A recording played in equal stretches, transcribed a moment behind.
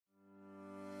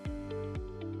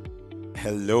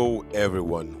Hello,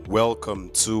 everyone. Welcome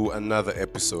to another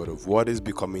episode of what is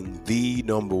becoming the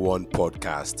number one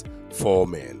podcast for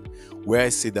men, where I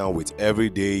sit down with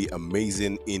everyday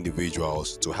amazing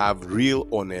individuals to have real,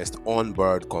 honest, on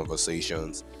board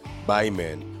conversations by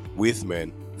men, with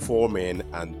men, for men,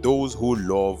 and those who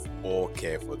love or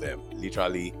care for them.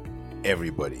 Literally,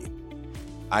 everybody.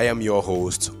 I am your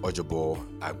host, Ojabo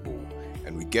Agbo,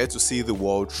 and we get to see the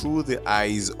world through the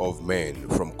eyes of men,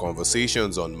 from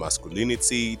conversations on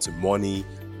masculinity to money,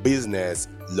 business,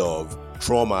 love,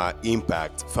 trauma,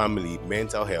 impact, family,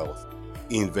 mental health,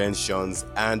 inventions,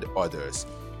 and others.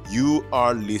 You,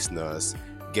 our listeners,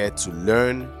 get to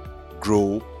learn,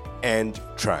 grow, and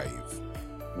thrive.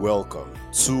 Welcome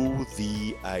to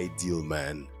the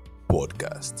iDealMan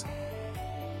podcast.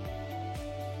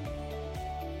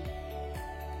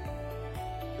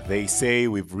 They say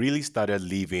we've really started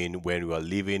living when we are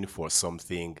living for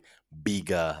something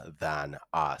bigger than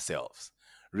ourselves.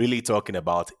 Really talking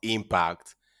about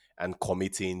impact and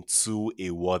committing to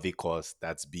a worthy cause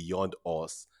that's beyond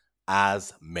us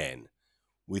as men.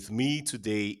 With me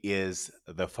today is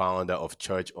the founder of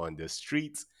Church on the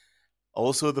Street,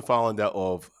 also the founder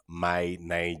of My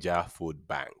Niger Food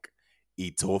Bank,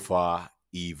 Itofa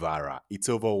Ivarah.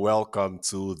 Itofa, welcome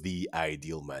to the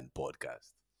Ideal Man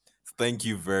podcast. Thank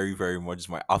you very, very much. It's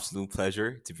my absolute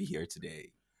pleasure to be here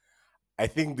today. I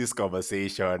think this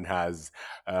conversation has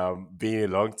been a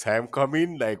long time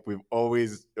coming. Like we've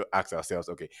always asked ourselves,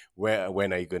 okay,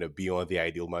 when are you going to be on the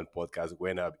Ideal Man podcast?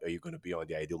 When are you going to be on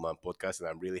the Ideal Man podcast? And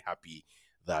I'm really happy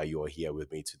that you're here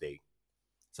with me today.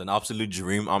 It's an absolute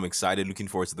dream. I'm excited, looking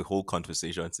forward to the whole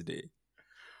conversation today.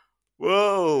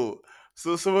 Whoa!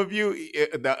 So some of you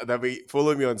that may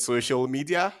follow me on social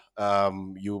media,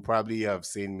 you probably have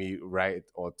seen me write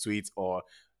or tweet or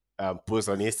post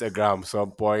on Instagram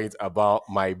some point about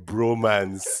my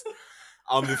bromance.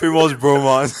 I'm the famous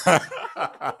bromance.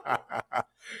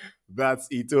 That's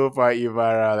Itofa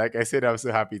Ivarah. Like I said, I'm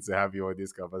so happy to have you on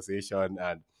this conversation,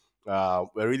 and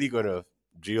we're really gonna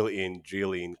drill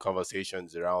in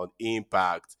conversations around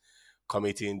impact,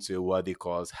 committing to what they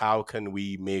call how can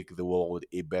we make the world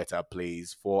a better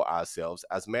place for ourselves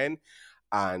as men,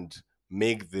 and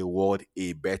make the world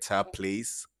a better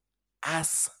place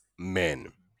as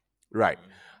men. Right.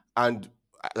 And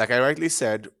like I rightly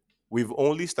said, we've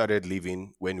only started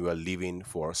living when we are living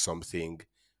for something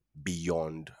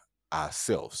beyond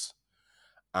ourselves.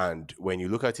 And when you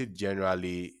look at it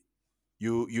generally,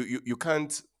 you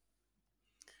can't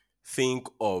think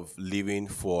of living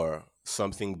for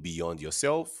something beyond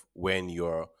yourself when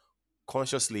you're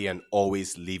consciously and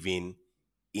always living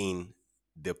in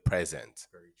the present.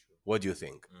 Very true. What do you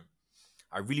think?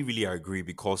 I really, really agree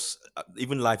because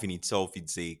even life in itself,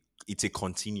 it's a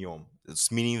continuum.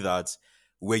 It's meaning that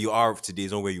where you are today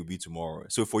is not where you'll be tomorrow.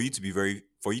 So for you to be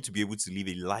able to live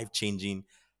a life changing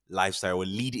lifestyle or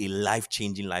lead a life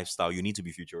changing lifestyle, you need to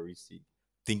be futuristic,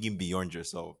 thinking beyond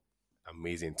yourself.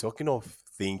 Amazing. Talking of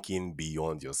thinking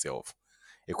beyond yourself,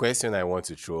 a question I want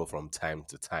to throw from time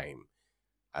to time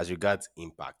as regards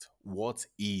impact. What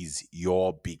is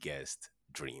your biggest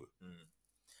dream?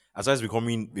 As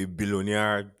becoming a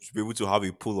billionaire, to be able to have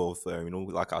a pool of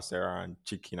like Sarah and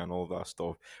chicken and all that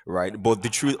stuff, right? But the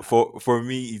truth for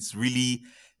me, it's really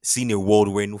seeing a world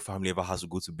where no family ever has to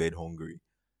go to bed hungry.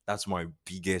 That's my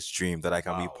biggest dream, that I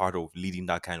can be Wow. part of leading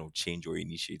that kind of change or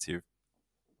initiative.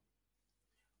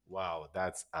 Wow,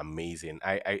 that's amazing.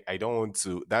 I don't want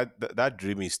to that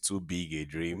dream is too big a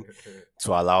dream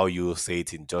to allow you say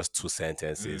it in just two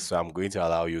sentences. So I'm going to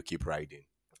allow you keep writing.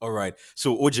 All right.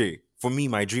 So OJ, for me,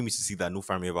 my dream is to see that no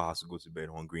family ever has to go to bed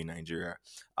hungry in Nigeria.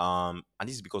 And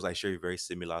this is because I share a very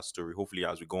similar story. Hopefully,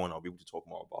 as we go on, I'll be able to talk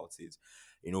more about it.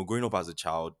 Growing up as a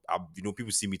child,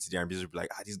 people see me today and just be like,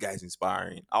 this guy is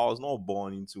inspiring. I was not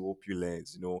born into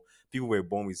opulence. People were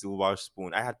born with silver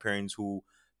spoon. I had parents who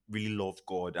really loved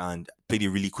God and played a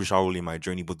really crucial role in my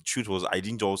journey. But the truth was, I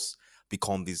didn't just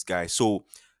become this guy. So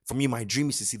for me, my dream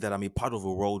is to see that I'm a part of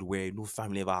a world where no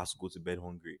family ever has to go to bed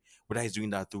hungry, whether he's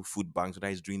doing that through food banks, whether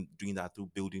he's doing that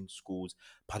through building schools,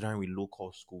 partnering with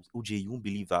local schools. OJ, you won't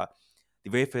believe that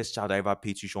the very first child I ever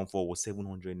paid tuition for was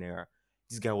 700 naira.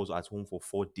 This guy was at home for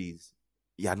 4 days.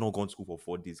 He had not gone to school for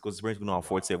 4 days because his parents could not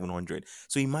afford 700.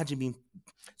 So imagine being.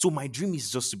 So my dream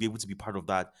is just to be able to be part of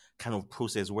that kind of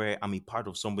process where I'm a part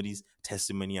of somebody's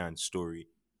testimony and story.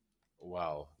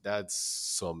 Wow, that's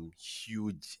some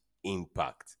huge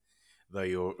impact that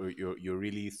you're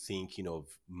really thinking of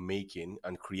making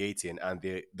and creating. And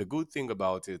the good thing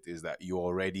about it is that you're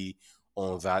already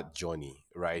on that journey,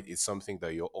 right? It's something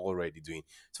that you're already doing.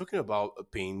 Talking about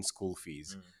paying school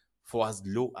fees for as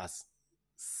low as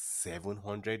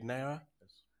 700 naira.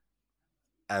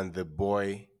 and the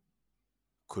boy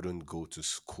couldn't go to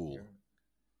school.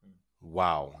 Yeah. Mm,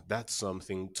 Wow, that's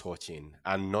something touching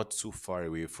and not too far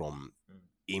away from mm,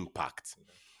 impact. yeah.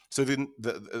 So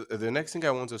the next thing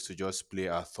I want us to just play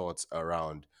our thoughts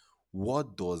around,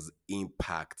 what does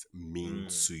impact mean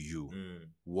Mm, to you? mm,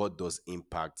 What does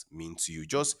impact mean to you? mm,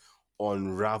 Just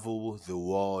unravel the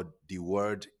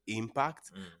word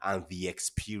impact mm. and the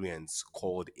experience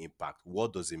called impact.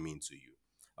 What does it mean to you?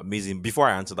 Amazing. Before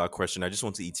I answer that question, I just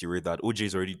want to iterate that OJ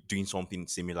is already doing something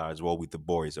similar as well with the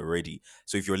boys already.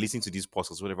 So if you're listening to this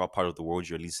podcast, whatever part of the world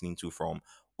you're listening to from,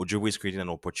 Ojobo is creating an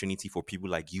opportunity for people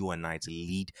like you and I to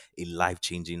lead a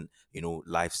life-changing,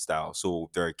 lifestyle.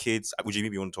 So there are kids. OJ,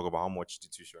 maybe you want to talk about how much the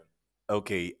tuition?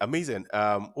 Okay, amazing.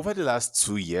 Over the last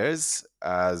 2 years,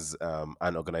 as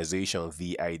an organization,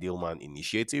 the iDealMan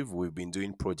Initiative, we've been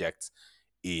doing projects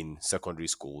in secondary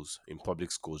schools, in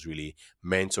public schools, really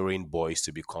mentoring boys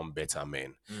to become better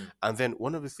men. Mm, And then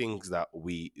one of the things that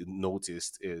we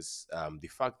noticed is the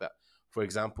fact that, for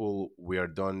example, we are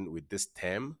done with this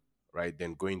term, right?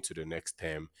 Then going to the next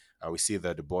term, and we see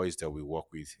that the boys that we work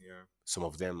with, yeah. some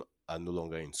of them are no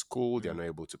longer in school, they're Mm, not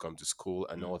able to come to school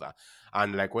and mm, all that.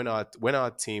 And like when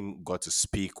our team got to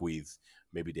speak with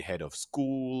maybe the head of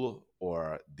school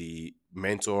or the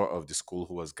mentor of the school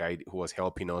who was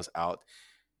helping us out,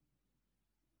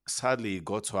 sadly it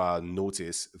got to our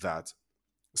notice that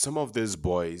some of these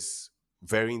boys,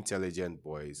 very intelligent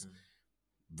boys, mm,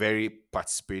 very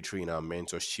participatory in our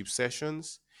mentorship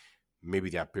sessions, maybe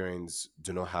their parents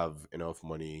do not have enough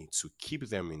money to keep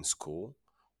them in school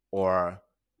or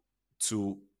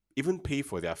to even pay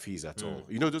for their fees at mm,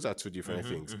 all. Those are two different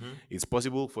mm-hmm, things. mm-hmm. It's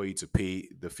possible for you to pay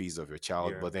the fees of your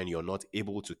child, Yeah. but then you're not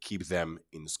able to keep them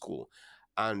in school.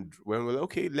 And when we're like,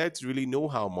 okay, let's really know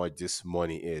how much this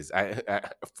money is.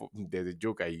 There's a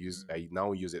joke Mm, I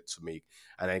now use it to make,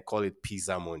 and I call it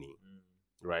pizza money,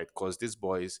 mm. right? Because these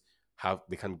boys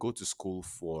they can go to school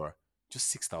for just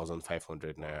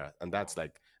 6,500 Wow. naira, and that's Wow.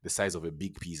 like the size of a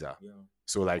big pizza. Yeah.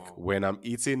 So like Wow. when I'm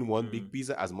eating one big Mm,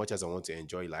 pizza, as much as I want to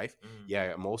enjoy life, mm.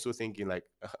 yeah, I'm also thinking like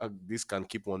this can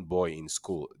keep one boy in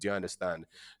school. Do you understand?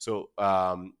 So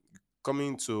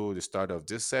coming to the start of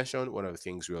this session, one of the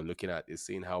things we are looking at is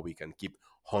seeing how we can keep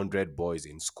 100 boys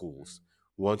in schools.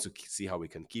 We want to see how we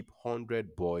can keep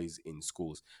 100 boys in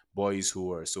schools, boys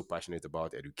who are so passionate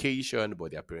about education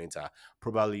but their parents are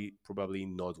probably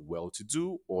not well to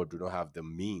do or do not have the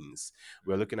means.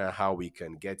 We're looking at how we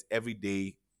can get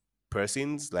everyday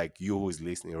persons like you who is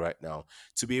listening right now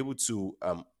to be able to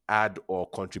add or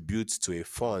contribute to a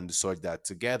fund such that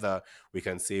together we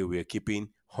can say we're keeping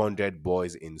 100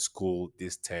 boys in school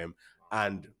this term,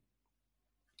 and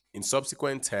in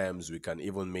subsequent terms we can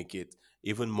even make it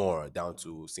even more, down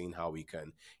to seeing how we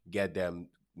can get them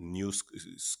new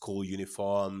school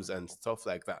uniforms and stuff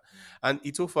like that. And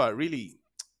Itofa, really,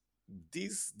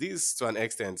 this to an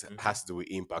extent Mm-hmm. has to do with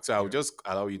impact. So I'll Yeah. just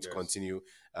allow you to Yes. continue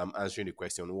answering the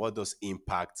question: what does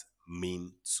impact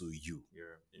mean to you?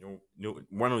 Yeah,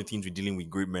 one of the things with dealing with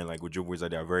great men like Ojobo is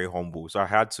that they are very humble. So I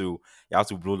had to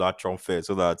blow that trumpet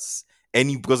so that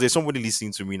because there's somebody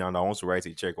listening to me now that wants to write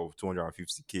a check of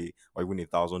 250K or even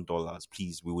 $1,000.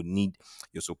 Please, we would need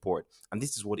your support. And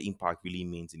this is what impact really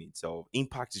means in itself.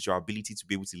 Impact is your ability to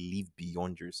be able to live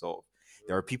beyond yourself.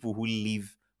 There are people who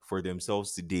live for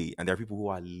themselves today, and there are people who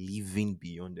are living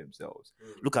beyond themselves.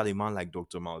 Look at a man like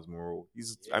Dr. Miles Monroe.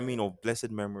 Of blessed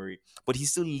memory, but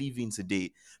he's still living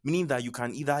today, meaning that you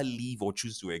can either live or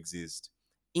choose to exist.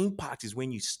 Impact is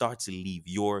when you start to live.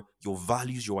 Your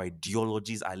values, your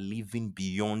ideologies are living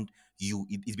beyond you.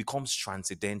 It becomes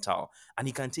transcendental, and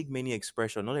it can take many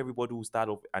expressions. Not everybody will start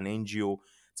off an NGO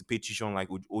to pay tuition like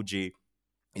OJ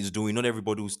is doing. Not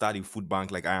everybody will start a Foodbank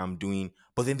like I am doing.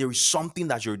 But then there is something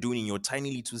that you're doing in your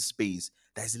tiny little space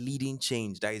that is leading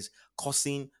change, that is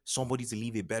causing somebody to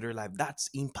live a better life. That's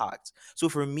impact. So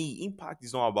for me, impact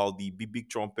is not about the big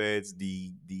trumpets,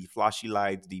 the flashy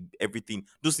lights, the everything.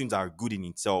 Those things are good in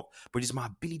itself, but it's my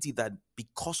ability that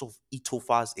because of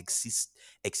Itofa's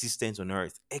existence on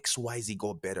earth, XYZ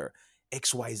got better.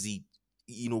 XYZ,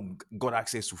 got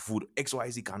access to food.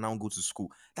 XYZ can now go to school.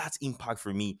 That's impact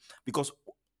for me, because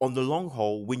on the long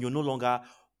haul, when you're no longer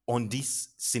on this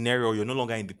scenario, you're no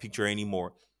longer in the picture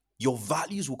anymore, your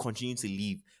values will continue to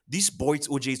live. This boy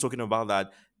OJ is talking about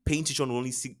that paying tuition will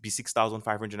only be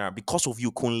 6,500 naira because of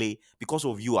you, Kunle, because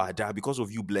of you, Ada, because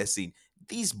of you, Blessing.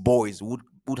 These boys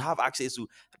would have access to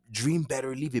dream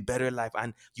better, live a better life,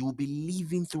 and you will be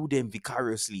living through them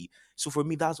vicariously. So for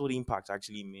me, that's what impact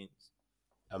actually means.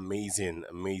 Amazing,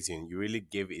 amazing. You really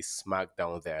gave a smack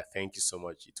down there. Thank you so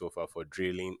much, Itofa, for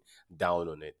drilling down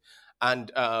on it.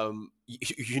 And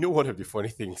you know, one of the funny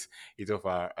things is of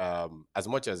our as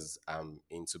much as I'm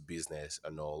into business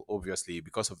and all, obviously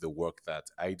because of the work that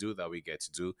I do, that we get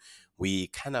to do, we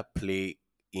kind of play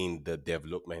in the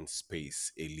development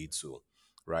space a little,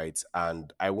 right?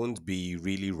 And I won't be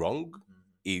really wrong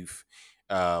if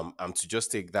I'm to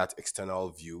just take that external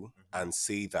view and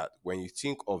say that when you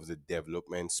think of the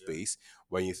development space,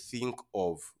 when you think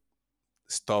of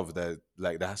stuff that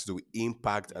like that has to do with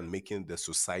impact and making the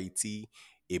society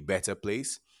a better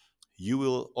place, you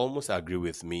will almost agree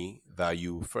with me that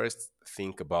you first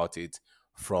think about it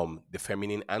from the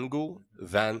feminine angle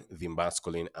than the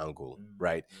masculine angle,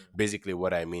 right? Basically,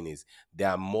 what I mean is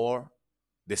there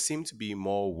seem to be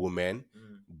more women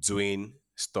doing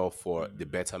stuff for the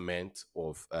betterment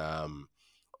of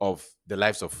the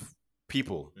lives of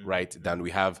people, right, than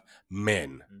we have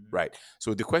men, right?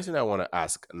 So the question I want to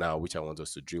ask now, which I want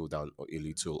us to drill down a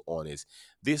little on, is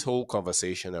this whole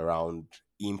conversation around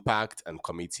impact and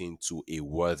committing to a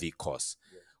worthy cause.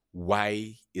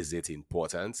 Why is it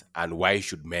important, and why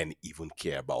should men even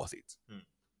care about it?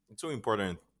 It's so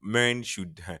important. Men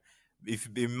should, if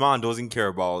a man doesn't care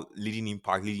about leading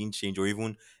impact, leading change, or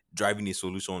even driving a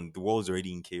solution, the world's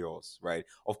already in chaos, right?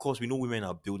 Of course, we know women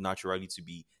are built naturally to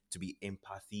be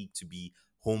empathic, to be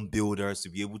home builders, to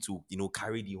be able to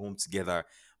carry the home together.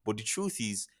 But the truth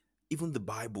is, even the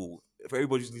Bible, if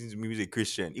everybody's listening to me who's a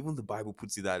Christian, even the Bible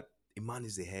puts it that a man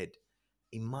is the head,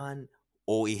 a man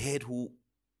or a head who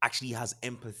actually has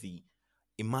empathy,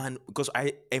 a man, because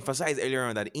I emphasized earlier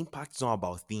on that impact is not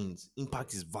about things.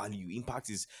 Impact is value. Impact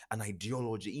is an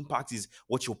ideology. Impact is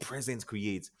what your presence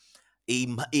creates.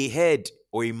 A head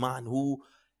or a man who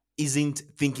isn't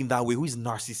thinking that way, who is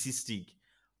narcissistic,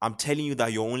 I'm telling you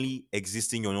that you're only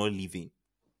existing, you're not living.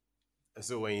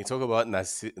 So when you talk about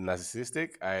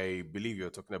narcissistic, I believe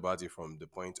you're talking about it from the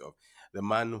point of the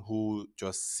man who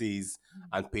just sees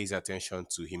and pays attention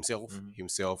to himself,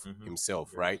 himself,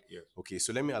 Yes, right? yes. Okay,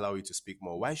 so let me allow you to speak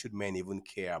more. Why should men even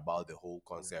care about the whole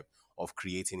concept of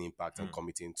creating impact and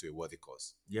committing to a worthy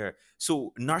cause? Yeah.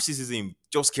 So narcissism,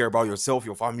 just care about yourself,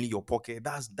 your family, your pocket.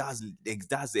 That's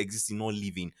existing, not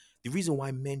living. The reason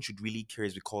why men should really care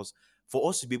is because for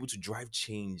us to be able to drive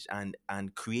change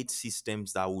and create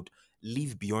systems that would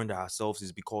live beyond ourselves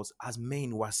is because as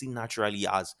men we are seen naturally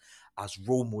as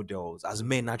role models, as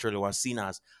men naturally we are seen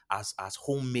as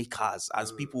homemakers,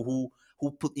 as people who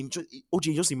put in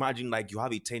OJ, just imagine like you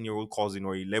have a 10-year-old cousin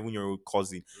or 11-year-old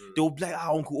cousin. They'll be like,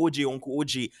 Uncle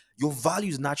OJ, your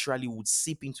values naturally would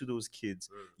seep into those kids.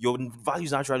 Your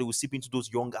values naturally will seep into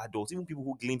those young adults. Even people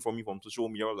who glean from you from social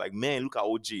media are like, man, look at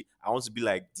OJ. I want to be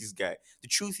like this guy. The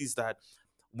truth is that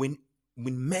when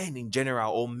when men in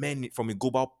general or men from a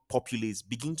global populace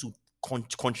begin to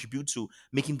contribute to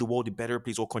making the world a better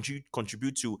place or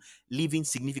contribute to leaving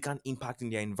significant impact in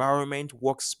their environment,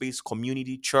 workspace,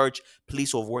 community, church,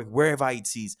 place of work, wherever it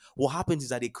is, what happens is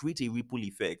that they create a ripple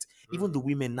effect. Even the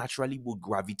women naturally will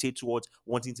gravitate towards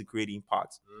wanting to create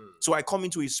impact. So I come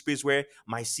into a space where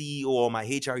my CEO or my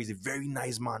HR is a very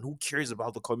nice man who cares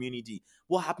about the community.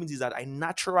 What happens is that I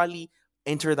naturally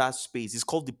enter that space. It's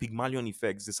called the Pygmalion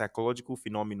effect, it's the psychological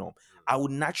phenomenon. I would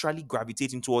naturally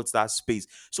gravitate in towards that space.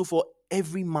 So for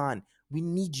every man, we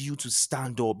need you to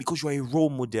stand up because you're a role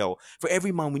model. For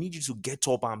every man, we need you to get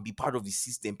up and be part of the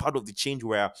system, part of the change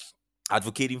we're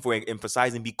advocating for and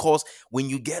emphasizing. Because when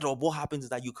you get up, what happens is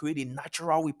that you create a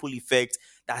natural ripple effect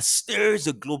that stirs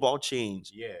a global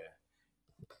change. Yeah.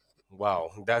 Wow,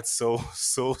 that's so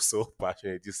so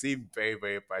passionate. You seem very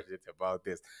very passionate about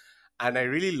this, and I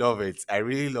really love it. I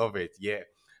really love it. Yeah.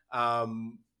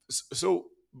 So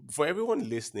for everyone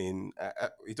listening,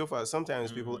 Itofa,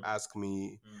 sometimes people ask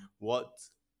me what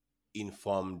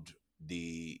informed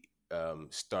the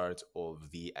start of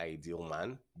the Ideal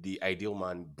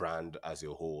Man brand as a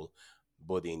whole,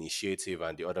 both the initiative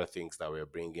and the other things that we're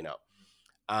bringing up.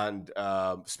 And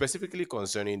specifically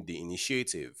concerning the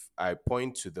initiative, I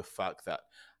point to the fact that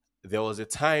there was a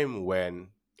time when,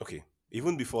 okay,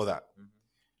 even before that,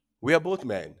 we are both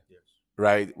men,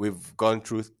 right? We've gone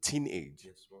through teenage.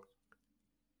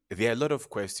 There are a lot of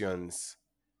questions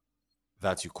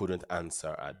that you couldn't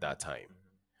answer at that time.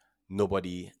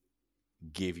 Nobody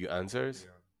gave you answers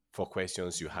for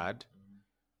questions you had.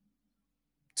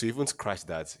 To even scratch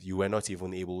that, you were not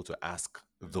even able to ask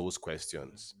those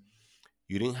questions.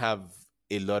 You didn't have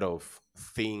a lot of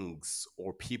things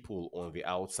or people on the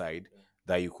outside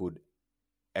that you could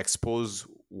expose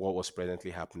what was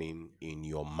presently happening in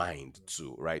your mind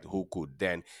to, right? Who could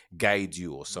then guide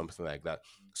you or something like that.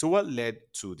 So, what led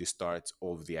to the start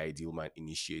of the Ideal Man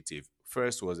initiative?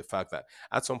 First was the fact that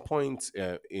at some point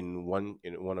in one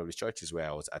of the churches where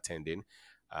I was attending,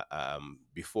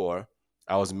 before,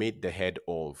 I was made the head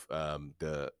of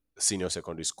the senior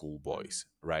secondary school boys,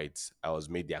 right? I was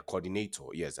made their coordinator.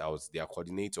 Yes, I was their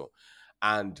coordinator.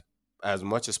 And as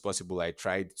much as possible, I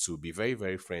tried to be very,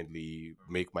 very friendly,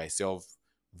 make myself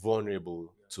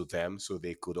vulnerable to them so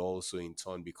they could also in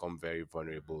turn become very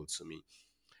vulnerable to me.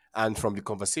 And from the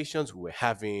conversations we were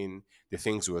having, the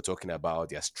things we were talking about,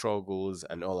 their struggles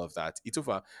and all of that,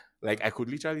 Itofa, like I could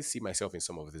literally see myself in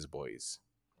some of these boys.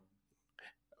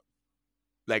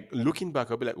 Like looking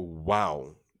back, I'll be like,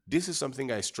 wow, this is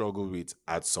something I struggled with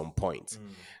at some point.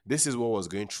 This is what was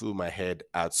going through my head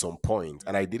at some point.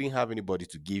 And I didn't have anybody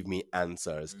to give me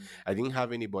answers. I didn't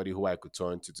have anybody who I could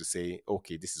turn to say,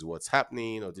 okay, this is what's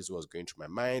happening, or this is what's going through my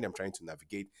mind. I'm trying to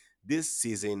navigate this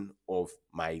season of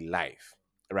my life.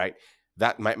 Right.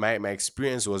 That my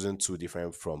experience wasn't too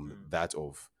different from that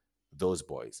of those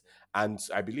boys. And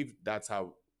I believe that's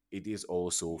how it is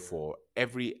also for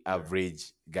every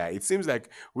average guy. It seems like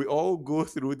we all go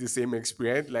through the same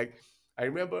experience. Like I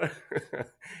remember,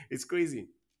 it's crazy.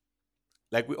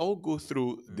 Like we all go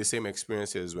through the same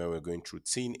experiences when we're going through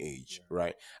teenage,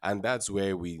 right? And that's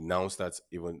where we now start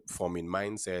even forming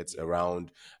mindsets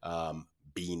around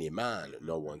being a man,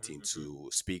 not wanting to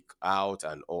speak out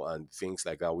and all and things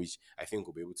like that, which I think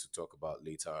we'll be able to talk about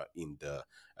later in the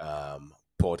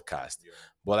podcast.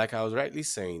 But like I was rightly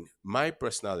saying, my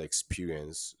personal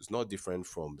experience is not different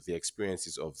from the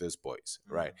experiences of these boys,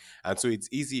 right? And so it's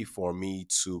easy for me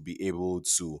to be able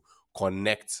to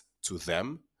connect to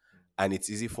them, and it's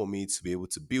easy for me to be able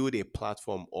to build a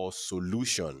platform or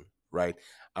solution, right,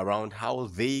 around how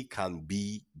they can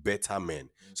be better men.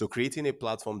 So creating a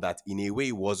platform that in a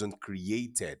way wasn't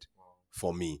created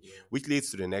for me, which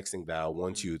leads to the next thing that I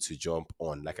want you to jump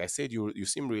on. Like I said, you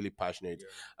seem really passionate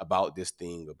about this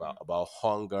thing, about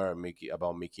hunger,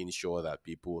 about making sure that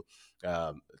people,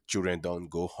 children don't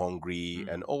go hungry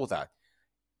and all that.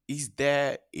 Is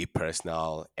there a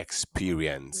personal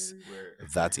experience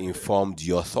that informed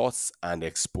your thoughts and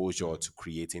exposure to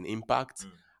creating impact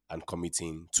and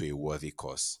committing to a worthy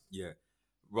cause? Yeah.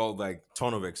 Well, like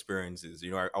ton of experiences.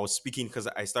 I was speaking because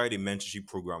I started a mentorship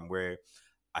program where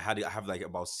I have like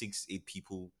about 6, 8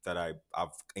 people that I've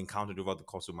encountered over the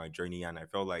course of my journey, and I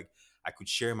felt like I could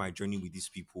share my journey with these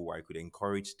people, where I could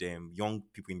encourage them, young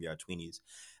people in their 20s.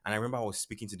 And I remember I was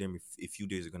speaking to them a few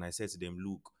days ago, and I said to them,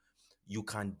 "Look, you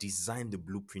can design the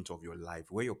blueprint of your life.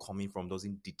 Where you're coming from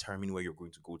doesn't determine where you're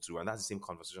going to go to." And that's the same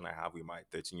conversation I have with my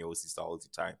 13-year-old sister all the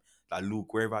time. That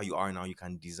look, wherever you are now, you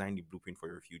can design the blueprint for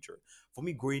your future. For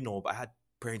me, growing up, I had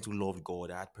parents who loved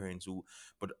God. I had parents who,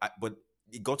 but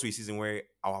it got to a season where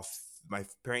my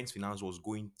parents' finance was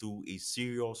going through a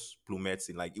serious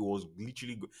plummeting. Like it was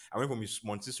literally. I went from a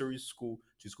Montessori school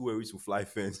to a school where we used to fly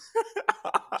fence.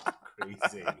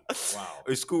 Crazy. Wow.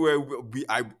 A school where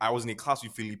I was in a class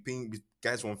with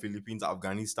guys from Philippines,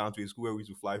 Afghanistan, to a school where we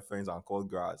used to fly fence and cut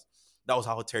grass. That was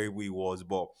how terrible it was.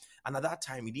 And at that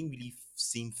time, it didn't really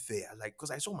seem fair. Like,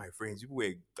 because I saw my friends, people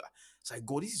were, it's like,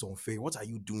 God, this is unfair. What are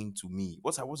you doing to me?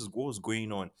 What was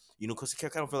going on? Because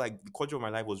it kind of felt like the culture of my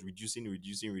life was reducing.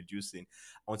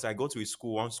 Until I got to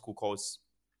one school called,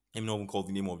 let me not even call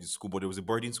the name of the school, but it was a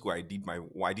boarding school. I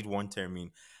did one term in,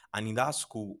 and in that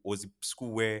school was a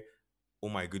school where, oh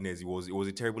my goodness, it was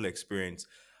a terrible experience.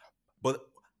 But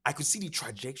I could see the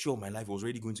trajectory of my life was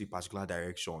already going to a particular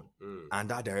direction, and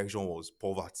that direction was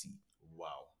poverty. Wow.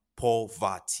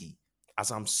 Poverty. As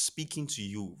I'm speaking to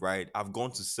you, right, I've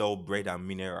gone to sell bread and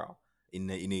mineral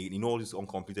in all this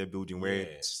uncompleted building where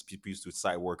Yeah. people used to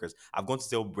site workers. I've gone to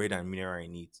sell bread and mineral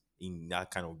in that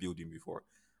kind of building before.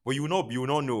 But you will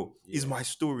not know. It's my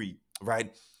story,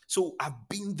 right? So I've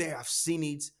been there, I've seen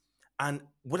it. And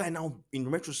what I now, in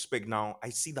retrospect now, I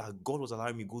see that God was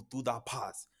allowing me to go through that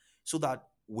path so that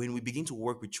when we begin to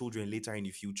work with children later in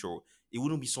the future, it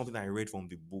wouldn't be something I read from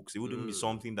the books. It wouldn't be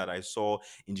something that I saw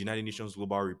in the United Nations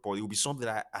Global Report. It would be something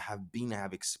that I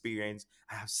have experienced,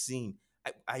 I have seen.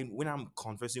 When I'm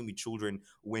conversing with children,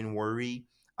 when worry,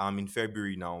 in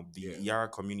February now, the Yara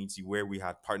community where we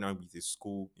had partnered with a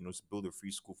school, to build a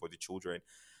free school for the children.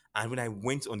 And when I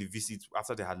went on the visit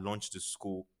after they had launched the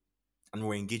school and we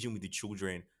were engaging with the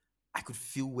children, I could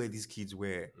feel where these kids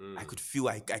were. I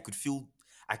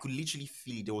could literally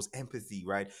feel it. There was empathy,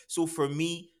 right? So for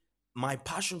me, my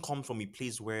passion comes from a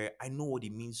place where I know what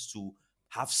it means to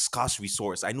have scarce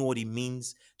resource. I know what it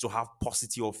means to have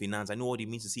paucity of finance. I know what it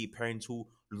means to see a parent who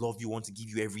love you, want to give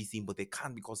you everything, but they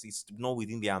can't because it's not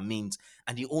within their means.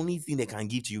 And the only thing they can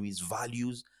give to you is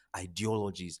values,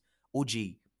 ideologies.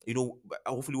 OJ,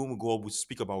 hopefully when we go up, we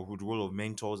speak about the role of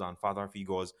mentors and father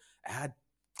figures. I had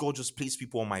God just placed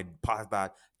people on my path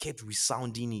that kept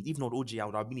resounding it. If not OJ, I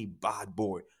would have been a bad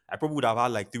boy. I probably would have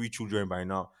had like 3 children by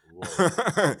now.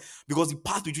 Whoa. Because the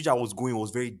path with which I was going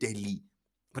was very deadly.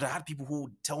 But I had people who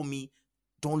would tell me,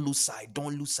 don't lose sight,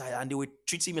 don't lose sight. And they were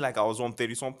treating me like I was one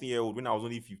 30 something year old when I was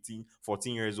only 15,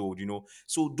 14 years old, you know.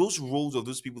 So those roles of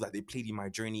those people that they played in my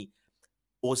journey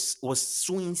was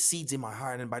sowing seeds in my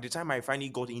heart. And by the time I finally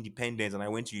got independence and I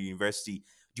went to university,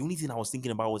 the only thing I was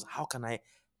thinking about was how can I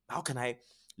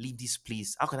leave this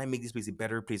place? How can I make this place a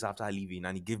better place after leaving?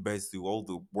 And it gave birth to all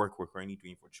the work we're currently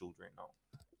doing for children now.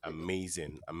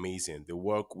 Amazing, amazing. The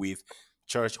work with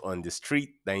Church on the Street,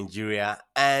 Nigeria,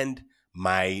 and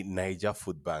my Niger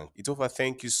Foodbank. Itofa,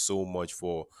 thank you so much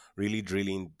for really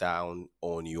drilling down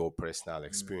on your personal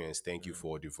experience. Thank you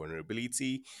for the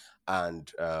vulnerability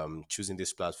and choosing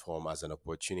this platform as an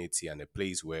opportunity and a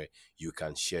place where you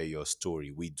can share your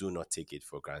story. We do not take it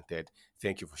for granted.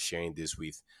 Thank you for sharing this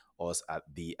with us at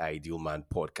the Ideal Man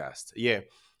podcast. Yeah.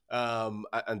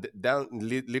 And down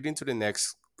leading to the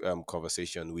next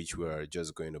conversation, which we're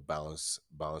just going to bounce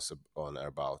on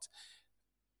about.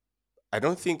 I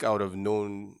don't think I would have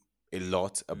known a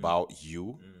lot about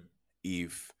you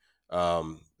if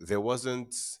there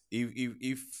wasn't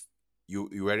if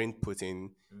you weren't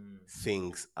putting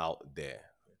things out there,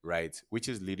 right? Which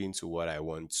is leading to what I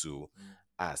want to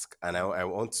ask, and I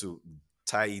want to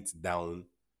tie it down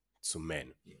to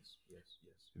men. Yes, yes,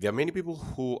 yes. There are many people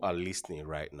who are listening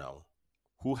right now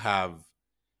who have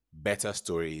better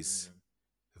stories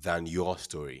than your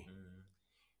story.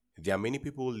 There are many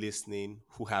people listening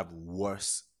who have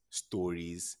worse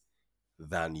stories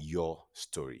than your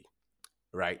story,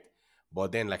 right?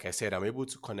 But then, like I said, I'm able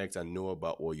to connect and know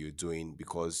about what you're doing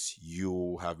because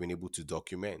you have been able to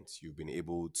document. You've been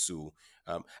able to,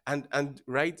 and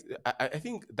right. I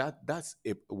think that's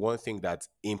one thing that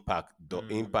impact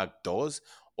does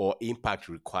or impact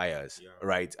requires, Yeah.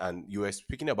 right? And you were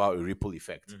speaking about a ripple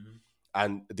effect.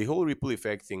 And the whole ripple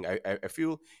effect thing, I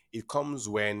feel it comes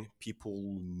when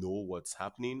people know what's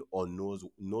happening or knows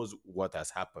what has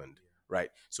happened, right?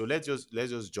 So let's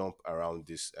just jump around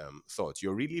this thought.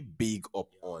 You're really big up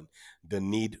on the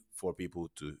need for people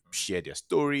to share their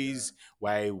stories,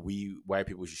 why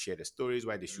people should share their stories,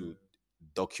 why they should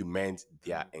document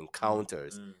their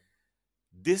encounters.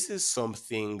 This is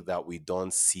something that we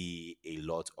don't see a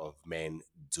lot of men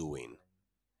doing.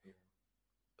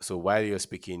 So while you're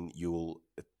speaking, you'll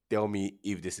tell me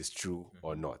if this is true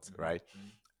or not, right?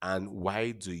 And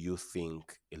why do you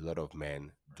think a lot of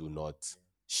men do not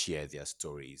share their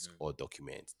stories or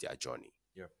document their journey?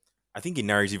 Yeah. I think a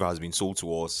narrative has been sold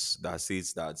to us that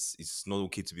says that it's not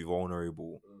okay to be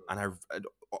vulnerable. And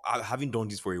having done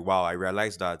this for a while, I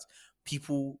realized that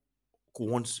people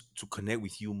want to connect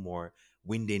with you more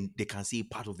when they can see a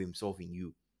part of themselves in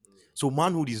you. So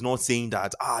manhood is not saying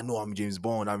that, no, I'm James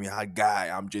Bond, I'm a hard guy,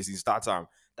 I'm Jason Statham.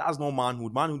 That's not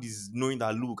manhood. Manhood is knowing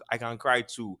that, look, I can cry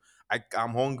too.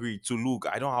 I'm hungry to look.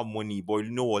 I don't have money, but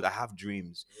you know what? I have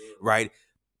dreams, right?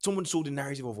 Someone sold the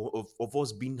narrative of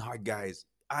us being hard guys.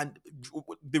 And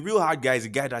the real hard guy is a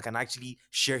guy that can actually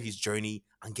share his journey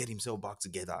and get himself back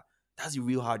together. That's a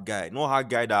real hard guy. No hard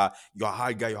guy that you're a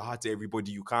hard guy, you're hard to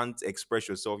everybody. You can't express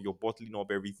yourself, you're bottling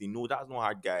up everything. No, that's not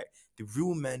hard guy. The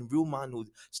real man who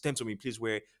stems from a place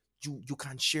where you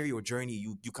can share your journey,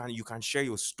 you can share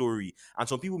your story. And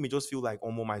some people may just feel like,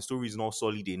 oh, my story is not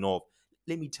solid enough.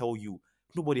 Let me tell you,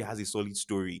 nobody has a solid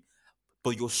story.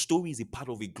 But your story is a part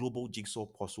of a global jigsaw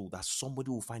puzzle that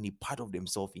somebody will find a part of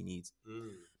themselves in it.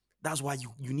 That's why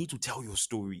you need to tell your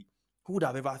story. Who would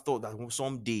have ever thought that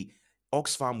someday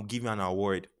Oxfam will give me an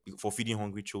award for feeding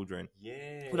hungry children?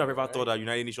 Yeah, Who would have ever thought that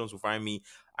United Nations will find me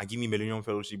and give me Millennium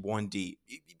Fellowship one day?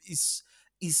 It's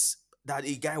that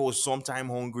a guy was sometime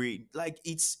hungry. Like,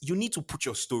 it's, you need to put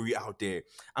your story out there.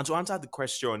 And to answer the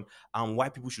question, why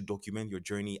people should document your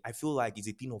journey, I feel like it's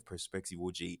a thing of perspective,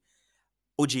 OJ,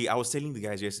 I was telling the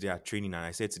guys yesterday at training, and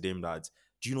I said to them that,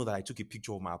 do you know that I took a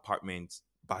picture of my apartment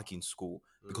back in school?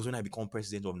 Because when I become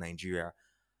president of Nigeria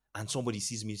and somebody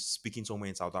sees me speaking somewhere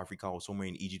in South Africa or somewhere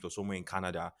in Egypt or somewhere in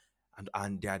Canada,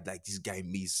 and they're like, this guy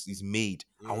is made,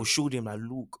 I will show them that,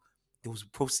 look, there was a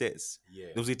process. Yeah.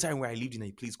 There was a time where I lived in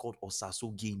a place called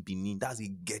Osasoge in Benin. That's a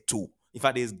ghetto. In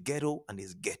fact, there's ghetto and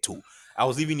there's ghetto. I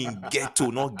was living in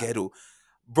ghetto, not ghetto.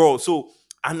 Bro, so,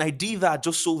 and I did that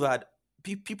just so that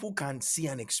people can see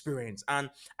and experience.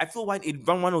 And I feel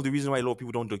one of the reasons why a lot of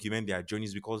people don't document their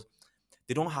journeys, because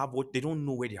they don't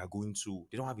know where they are going to.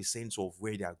 They don't have a sense of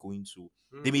where they are going to.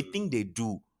 They may think they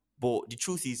do, but the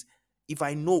truth is, if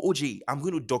I know, OJ, I'm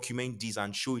going to document this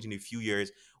and show it in a few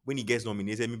years when he gets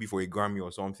nominated, maybe for a Grammy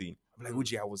or something. I'm like,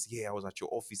 OJ, I was here, I was at your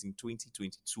office in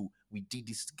 2022. We did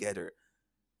this together.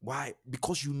 Why?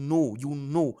 Because you know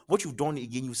what you've done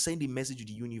again. You send a message to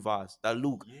the universe that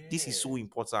look, this is so Yeah.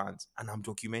 important, and I'm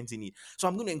documenting it. So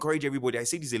I'm going to encourage everybody. I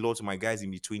say this a lot to my guys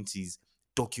in the 20s.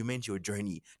 Document your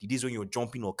journey. The days when you're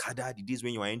jumping Okada, the days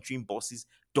when you're entering buses,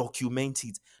 document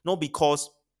it. Not because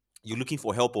you're looking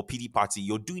for help or pity party.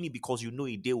 You're doing it because you know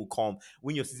a day will come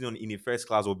when you're sitting in a first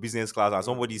class or business class and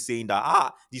somebody's saying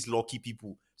that, these lucky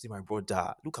people. Say, my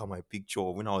brother, look at my picture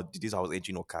when the days I was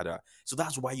entering Okada. So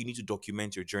that's why you need to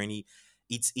document your journey.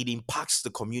 It impacts the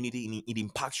community, it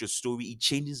impacts your story, it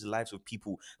changes the lives of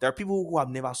people. There are people who have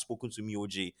never spoken to me,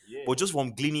 OJ, but Yeah. just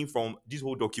from gleaning from this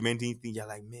whole documenting thing, you're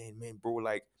like, man, bro,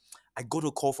 like I got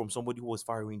a call from somebody who was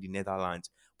far away in the Netherlands.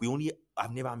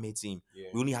 I've never met him. Yeah.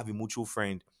 We only have a mutual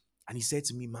friend. And he said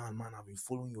to me, man, I've been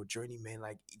following your journey, man.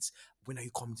 Like, it's when are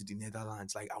you coming to the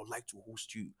Netherlands? Like, I would like to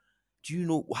host you. Do you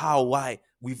know how? Why?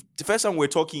 We've the first time we're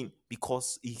talking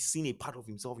because he's seen a part of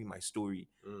himself in my story.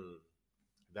 Mm.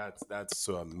 That's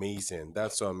so amazing.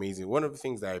 That's so amazing. One of the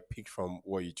things that I picked from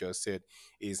what you just said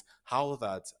is how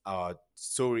that our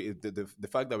story, the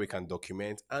fact that we can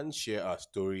document and share our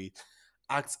story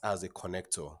acts as a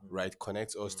connector, right?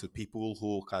 Connects us to people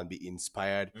who can be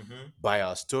inspired Mm-hmm. by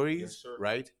our Yes, stories, sir.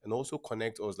 right? And also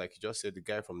connect us, like you just said, the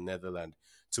guy from Netherlands,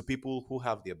 to people who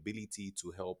have the ability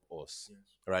to help us, Yes.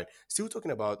 right? Still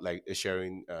talking about like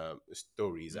sharing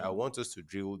stories. I Mm. want us to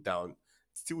drill down,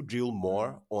 still drill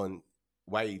more on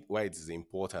why it is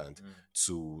important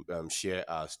to share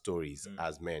our stories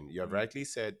as men. You have rightly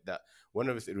said that one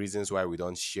of the reasons why we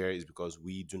don't share is because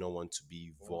we do not want to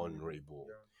be vulnerable.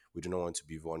 We do not want to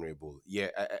be vulnerable. Yeah,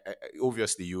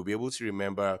 obviously you'll be able to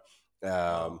remember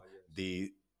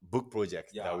the book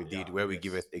project that we did where we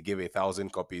gave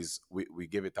 1,000 copies. We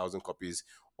gave 1,000 copies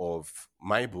of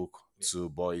my book to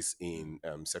boys in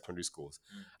secondary schools.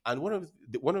 And one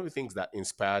of the things that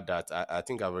inspired that, I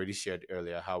think I've already shared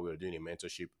earlier how we were doing a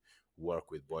mentorship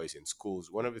work with boys in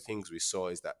schools. One of the things we saw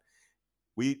is that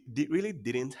really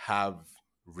didn't have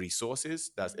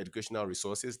resources, that's educational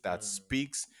resources, that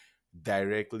speaks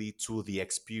directly to the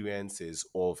experiences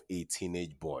of a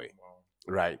teenage boy,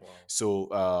 right?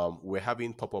 So we're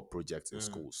having pop-up projects in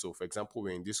school. So for example,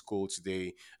 we're in this school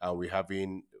today and we're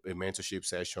having a mentorship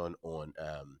session on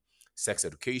sex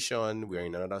education. We're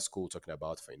in another school talking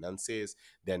about finances.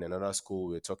 Then another school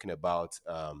we're talking about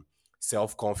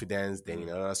self-confidence. Then in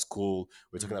another school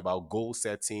we're talking about goal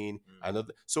setting.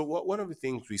 Another. So one of the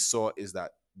things we saw is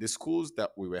that the schools that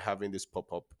we were having this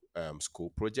pop-up school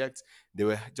project, they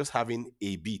were just having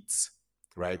a beat,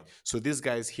 right? So these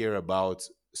guys hear about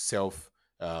self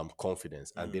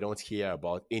confidence and they don't hear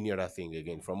about any other thing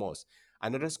again from us.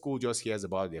 Another school just hears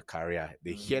about their career.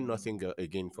 They hear nothing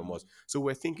again from us. So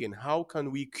we're thinking, how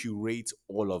can we curate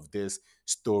all of these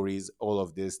stories, all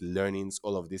of these learnings,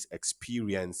 all of these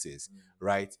experiences,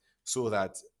 right? So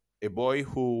that a boy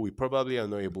who we probably are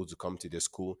not able to come to the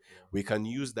school, we can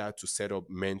use that to set up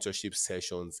mentorship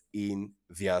sessions in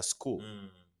their school,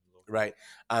 right?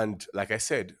 And like I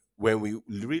said, when we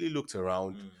really looked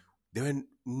around, there were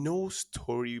no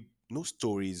stories,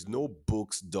 no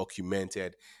books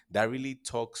documented that really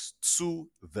talks to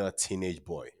the teenage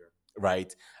boy,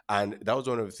 right? And that was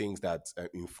one of the things that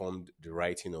informed the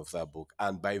writing of that book.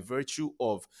 And by virtue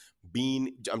of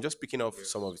I'm just picking off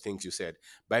some of the things you said,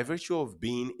 by virtue of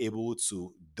being able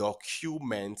to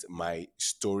document my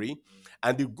story,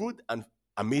 and the good and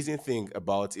amazing thing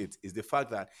about it is the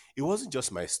fact that it wasn't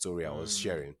just my story I was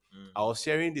sharing. I was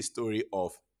sharing the story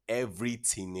of every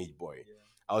teenage boy.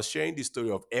 I was sharing the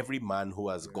story of every man who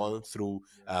has gone through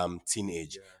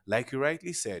teenage. Like you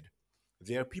rightly said,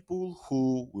 there are people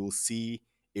who will see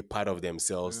a part of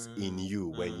themselves in you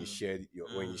when you share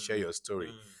your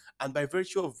story. And by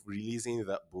virtue of releasing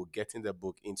that book, getting the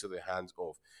book into the hands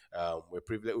of, we're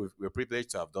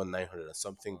privileged to have done 900 and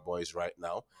something boys right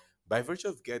now. By virtue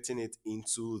of getting it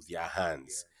into their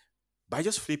hands, by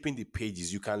just flipping the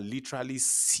pages, you can literally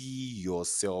see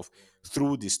yourself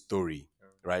through the story,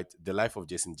 right? The Life of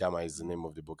Jason Jama is the name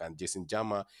of the book, and Jason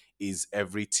Jama is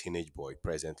every teenage boy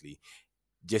presently.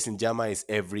 Jason Jama is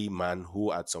every man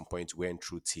who at some point went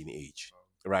through teenage,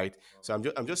 right? So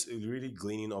I'm just really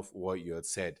gleaning off what you had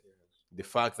said. The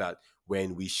fact that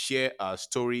when we share our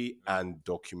story and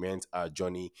document our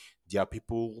journey, there are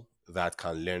people that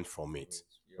can learn from it,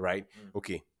 right?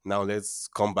 Okay, now let's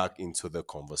come back into the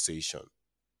conversation.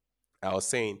 I was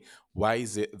saying, why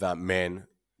is it that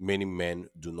many men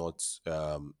do not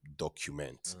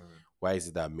document? Why is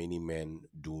it that many men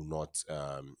do not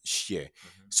share?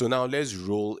 So now let's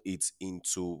roll it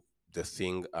into the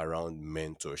thing around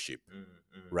mentorship,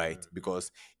 right?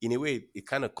 Because in a way, it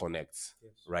kind of connects,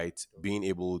 right? Being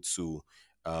able to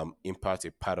impact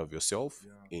a part of yourself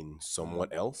Yeah. in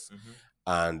someone else,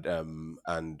 Mm-hmm.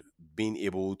 and being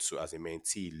able to, as a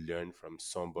mentee, learn from Yeah.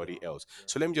 somebody else. Yeah.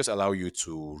 So let me just allow you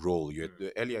to roll.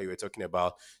 Earlier you were talking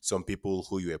about some people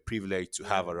who you were privileged to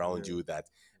have Yeah. around Yeah. you that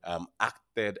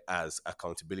acted as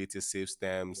accountability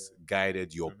systems, Yeah.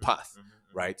 guided your Mm-hmm. path, Mm-hmm.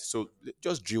 Mm-hmm. right? So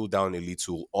just drill down a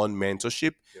little on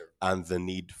mentorship Yeah. and the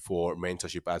need for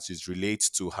mentorship as it relates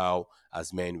to how,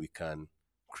 as men, we can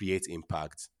create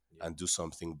impact Yeah. and do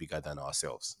something bigger than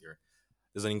ourselves. Yeah.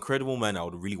 There's an incredible man I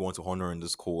would really want to honor in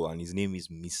this call, and his name is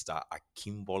Mr.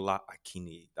 Akimbola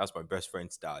Akine. That's my best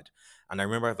friend's dad. And I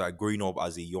remember that growing up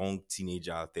as a young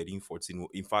teenager, 13, 14.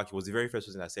 In fact, he was the very first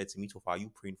person that said to me, Itofa, are you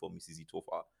praying for Mrs.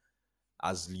 Itofa?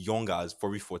 As young as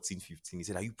probably 14, 15. He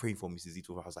said, are you praying for Mrs.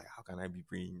 Itofa? I was like, how can I be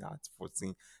praying at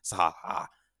 14? So,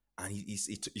 And he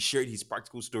shared his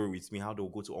practical story with me, how they'll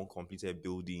go to uncompleted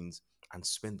buildings and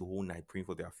spend the whole night praying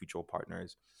for their future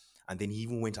partners. And then he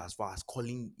even went as far as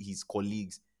calling his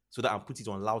colleagues so that I put it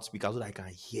on loudspeaker so that I can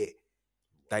hear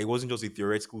that it wasn't just a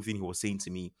theoretical thing he was saying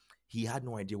to me. He had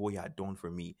no idea what he had done for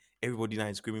me. Everybody now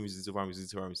is screaming, Mrs. Tova,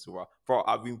 Mrs. Tova, Mrs. Tova. Bro,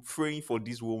 I've been praying for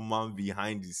this woman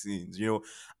behind the scenes, you know.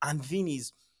 And the thing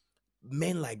is,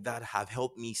 men like that have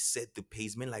helped me set the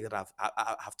pace. Men like that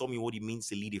have taught me what it means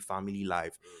to lead a family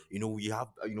life. You know, we have,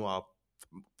 our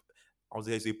I was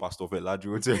there to say Pastor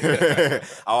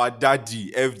Veladro, our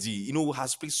daddy, FD,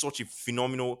 has played such a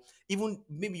phenomenal, even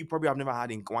maybe you probably have never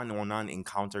had one-on-one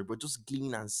encounter, but just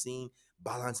gleaning and seeing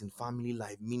balance in family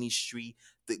life, ministry,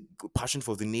 the passion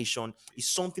for the nation is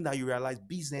something that you realize,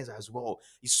 business as well,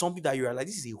 is something that you realize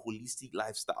this is a holistic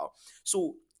lifestyle.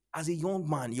 So, as a young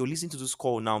man, you're listening to this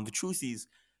call now. The truth is,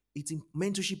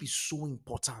 mentorship is so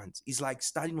important. It's like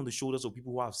standing on the shoulders of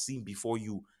people who have seen before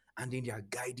you and then they are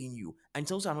guiding you. And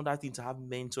it's also another thing to have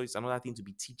mentors, another thing to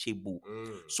be teachable.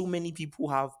 So many people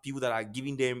have people that are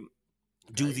giving them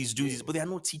do this, but they are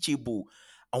not teachable.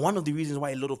 And one of the reasons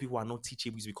why a lot of people are not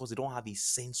teachable is because they don't have a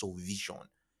sense of vision.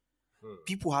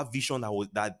 People have vision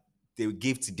that they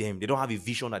gave to them. They don't have a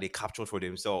vision that they captured for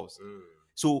themselves.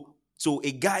 So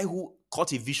a guy who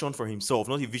caught a vision for himself,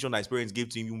 not a vision that his parents gave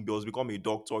to him, you must become a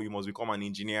doctor, you must become an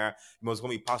engineer, you must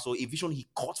become a pastor, a vision he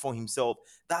caught for himself,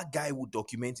 that guy will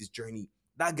document his journey.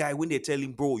 That guy, when they tell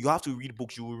him, bro, you have to read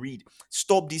books, you will read.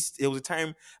 Stop this. There was a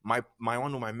time my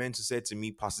one of my mentors said to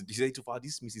me, Pastor, he said,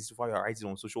 this Mrs. Tufa, you're writing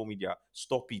on social media.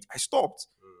 Stop it. I stopped.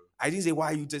 I didn't say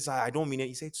why you just I don't mean it.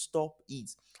 He said, stop it.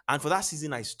 And for that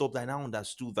season, I stopped. I now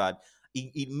understood that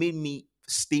it made me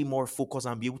stay more focused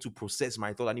and be able to process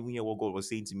my thought and even hear what God was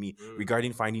saying to me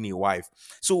regarding finding a wife.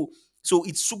 So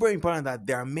it's super important that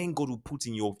there are men God will put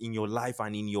in your life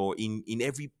and in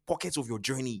every pocket of your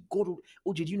journey. OJ,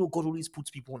 do you know God always puts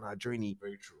people on our journey?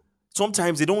 Very true.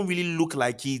 Sometimes they don't really look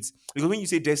like it. Because when you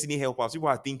say destiny helpers, people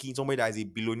are thinking somebody that is a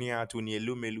billionaire, Tony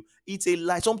Elumelu. It's a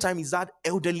lie. Sometimes it's that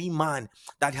elderly man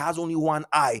that has only one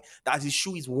eye, that his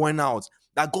shoe is worn out,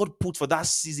 that God put for that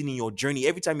season in your journey.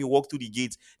 Every time you walk through the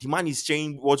gate, the man is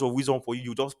sharing words of wisdom for you.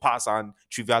 You just pass and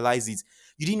trivialize it.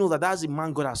 You didn't know that that's the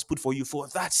man God has put for you for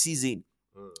that season.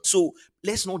 So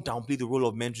let's not downplay the role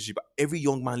of mentorship. Every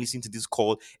young man listening to this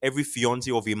call, every fiance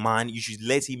of a man, you should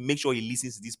let him make sure he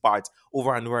listens to this part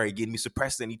over and over again. Mr.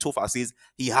 Preston Itofa says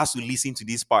he has to listen to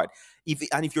this part.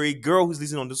 If you're a girl who's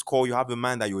listening on this call, you have a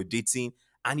man that you're dating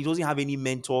and he doesn't have any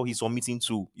mentor he's submitting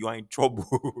to, you are in trouble.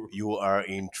 You are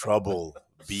in trouble,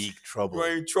 big You are trouble.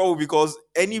 in trouble because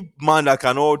any man that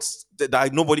cannot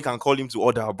that nobody can call him to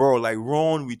order, bro, like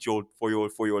run with your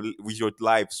with your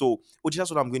life. So, which that's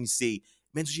what I'm going to say.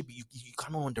 Mentorship, you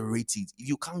cannot underrate it. If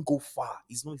you can't go far,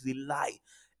 it's a lie.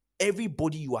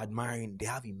 Everybody you admiring, they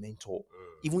have a mentor.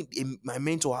 Even my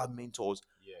mentor have mentors.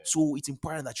 So it's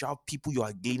important that you have people you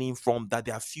are gaining from, that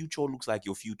their future looks like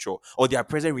your future, or their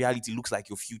present reality looks like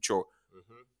your future.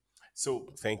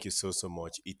 So thank you so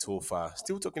much, Itofa.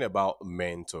 Still talking about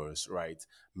mentors, right?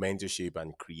 Mentorship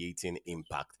and creating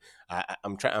impact.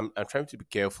 I'm trying to be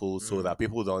careful so that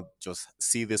people don't just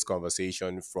see this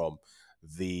conversation from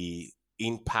the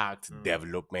impact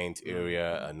development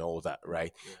area and all that,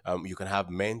 right? You can have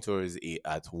mentors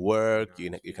at work. You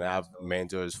can have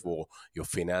mentors for your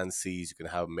finances. You can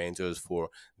have mentors for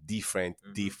different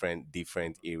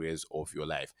areas of your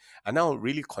life. And now,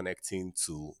 really connecting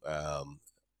to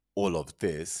all of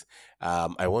this,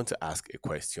 I want to ask a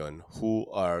question. Who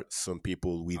are some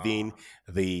people within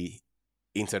the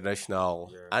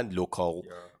international and local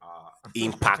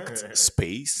impact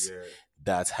space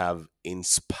that have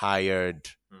inspired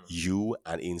you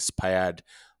and inspired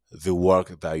the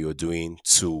work that you're doing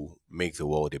to make the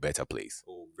world a better place?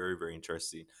 very, very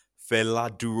interesting. Fela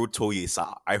Duro Toye, sir.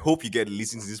 I hope you get to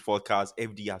listen to this podcast.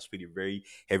 FD has played a very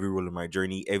heavy role in my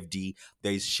journey. FD,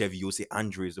 there is Chef Jose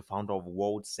Andres, the founder of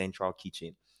World Central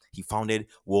Kitchen. He founded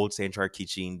World Central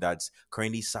Kitchen that's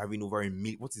currently serving over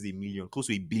what is a million, close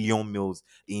to a billion meals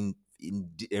in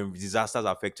disasters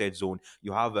affected zone.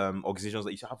 You have organizations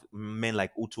like you have men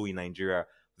like Otto in Nigeria,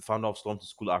 the founder of Slum to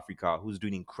School Africa, who's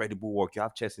doing incredible work. You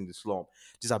have Chess in the Slum.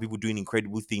 These are people doing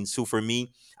incredible things. So for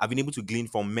me, I've been able to glean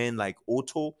from men like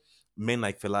Otto, men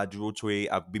like Fela Durotoye.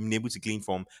 I've been able to glean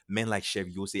from men like Chef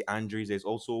Jose Andres. There's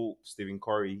also Stephen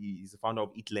Curry. He's the founder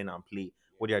of Eat, Learn, and Play.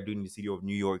 What they are doing in the city of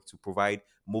New York to provide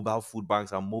mobile food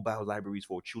banks and mobile libraries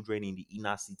for children in the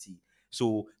inner city.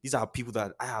 So these are people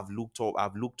that I have looked up.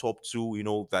 I've looked up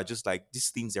to. That just like these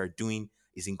things they're doing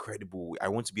is incredible. I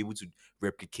want to be able to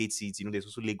replicate it. There's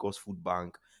also Lagos Food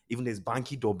Bank. Even there's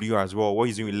Banky W as well. What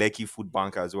he's doing with Lekki Food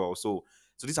Bank as well. So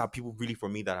these are people really for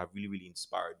me that have really, really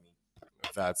inspired me.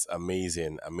 That's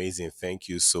amazing, amazing. Thank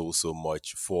you so so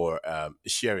much for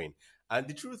sharing. And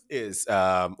the truth is,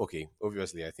 okay,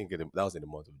 obviously, I think that was in the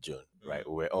month of June, right?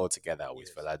 We are all together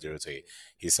with Fela Durotoye.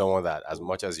 He's someone that, as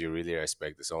much as you really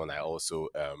respect, is someone I also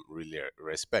really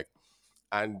respect.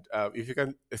 And if you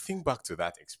can think back to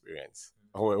that experience,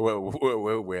 where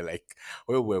we're with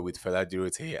Fela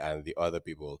Durotoye and the other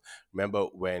people. Remember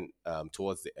when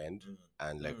towards the end,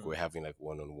 and like we're having like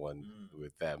one on one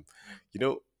with them, you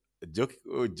know,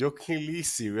 jokingly,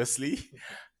 seriously,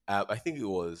 I think it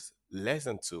was less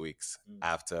than 2 weeks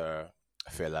after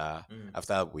Fela,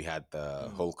 after we had the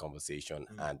whole conversation,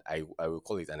 and I will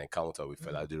call it an encounter with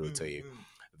Fela Durotoye,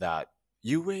 that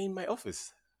you were in my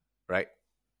office, right?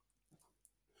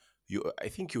 I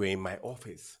think you were in my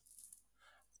office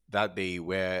that day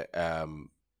where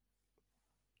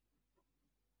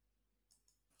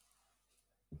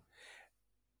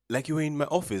like you were in my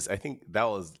office. I think that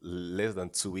was less than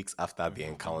 2 weeks after the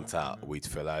encounter with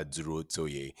Fela Duro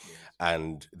Toye.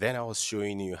 And then I was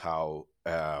showing you how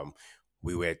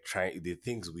we were trying the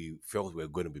things we felt we were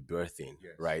going to be birthing,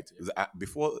 right?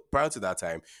 Before, prior to that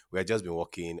time, we had just been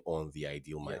working on the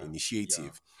Ideal Man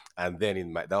initiative. And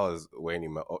then that was when you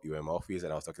were in my office,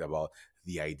 and I was talking about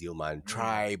the Ideal Man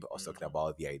tribe. I was talking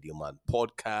about the Ideal Man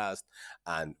podcast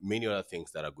and many other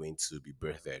things that are going to be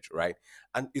birthed, right?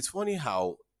 And it's funny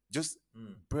how just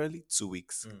barely 2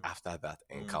 weeks after that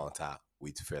encounter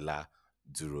with Fela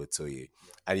Durotoye.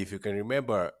 And if you can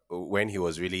remember when he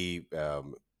was really, I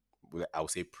would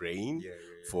say, praying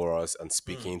for us and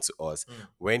speaking to us,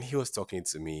 when he was talking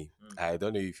to me, I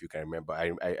don't know if you can remember.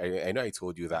 I know I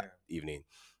told you that evening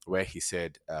where he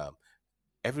said,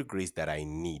 every grace that I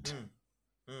need,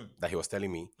 that he was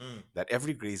telling me that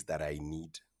every grace that I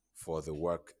need for the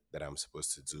work that I'm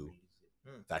supposed to do,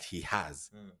 that he has,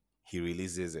 he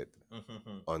releases it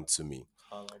onto me.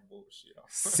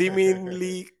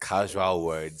 Seemingly casual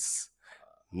words,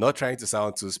 not trying to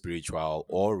sound too spiritual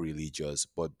or religious,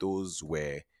 but those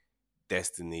were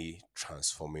destiny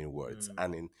transforming words.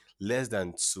 And in less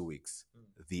than 2 weeks,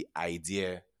 the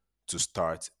idea to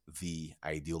start the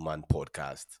Ideal Man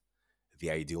podcast,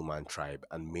 the Ideal Man tribe,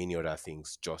 and many other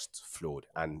things just flowed.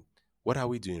 And what are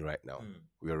we doing right now?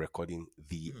 We are recording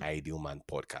the Ideal Man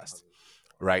podcast,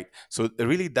 right? So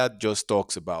really, that just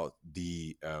talks about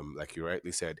the like you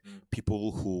rightly said,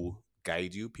 people who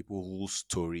guide you, people whose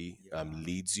story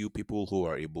leads you, people who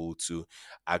are able to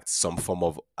act some form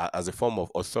of as a form of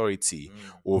authority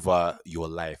over your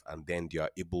life, and then they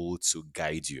are able to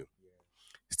guide you.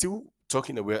 Still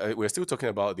talking, we're still talking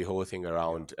about the whole thing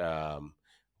around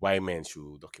why men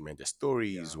should document their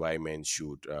stories, why men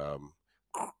should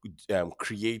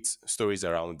create stories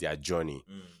around their journey,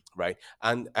 right?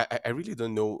 And I really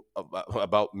don't know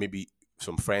about maybe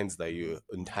some friends that you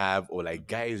have, or like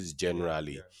guys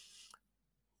generally.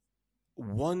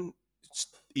 One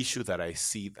issue that I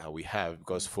see that we have,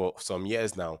 because for some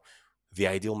years now, the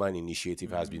Ideal Man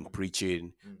initiative has been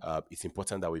preaching it's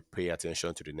important that we pay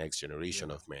attention to the next generation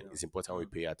of men. It's important we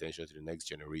pay attention to the next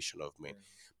generation of men.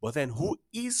 But then who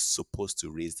is supposed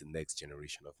to raise the next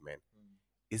generation of men?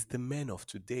 Is the men of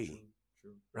today,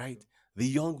 right? The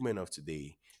young men of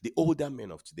today, the older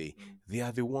men of today, they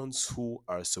are the ones who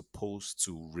are supposed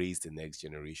to raise the next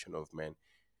generation of men.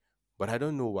 But I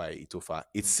don't know why, Itofa.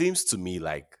 It seems to me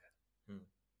like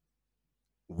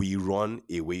we run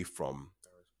away from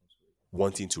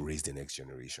wanting to raise the next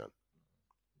generation,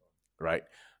 right?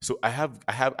 So I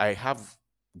have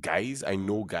guys, I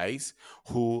know guys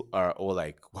who are all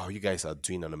like, wow, you guys are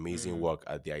doing an amazing work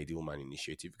at the Ideal Man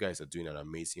initiative. You guys are doing an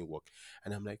amazing work.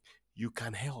 And I'm like, you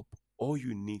can help. All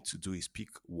you need to do is pick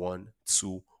 1,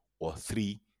 2, or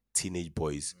 3 teenage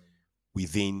boys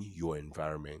within your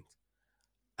environment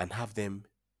and have them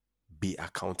be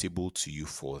accountable to you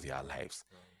for their lives.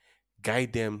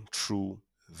 Guide them through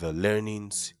the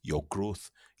learnings, your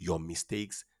growth, your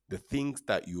mistakes, the things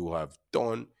that you have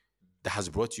done that has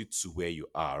brought you to where you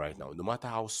are right now. No matter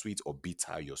how sweet or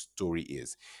bitter your story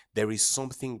is, there is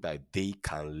something that they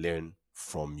can learn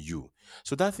from you.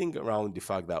 So that thing around the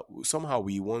fact that somehow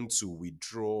we want to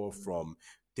withdraw from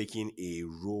taking a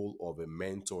role of a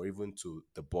mentor, even to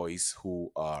the boys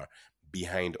who are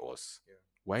behind us.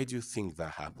 Why do you think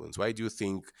that happens? Why do you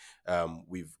think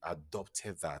we've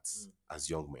adopted that as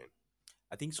young men?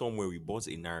 I think somewhere we bought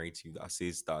a narrative that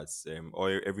says that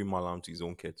or every malam to his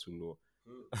own kettle.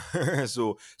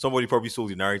 So somebody probably sold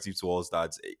the narrative to us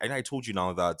that, and I told you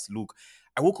now that look,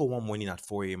 I woke up one morning at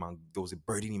 4 a.m. and there was a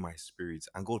burden in my spirit,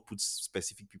 and God put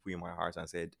specific people in my heart and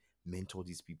said, mentor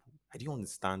these people. I didn't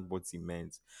understand what he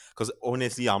meant because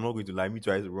honestly, I'm not going to lie. Me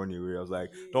try to run away. I was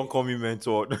like, don't call me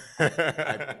mentor.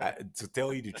 To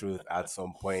tell you the truth, at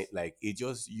some point, like it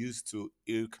just used to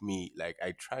irk me. Like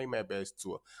I try my best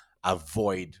to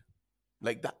avoid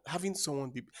like that having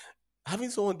someone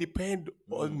depend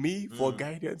on me for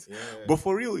guidance. Yeah. But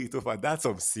for real, Itofa, that's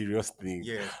some serious thing,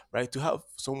 Yes. right? To have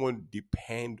someone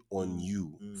depend on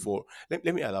you for. Let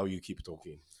me allow you keep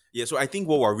talking. Yeah, so I think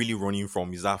what we're really running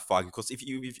from is that fact because if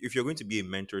you're going to be a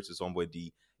mentor to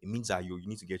somebody, it means that you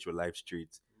need to get your life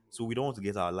straight. So we don't want to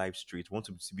get our life straight. We want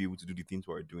to be able to do the things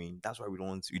we're doing. That's why we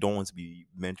don't want to be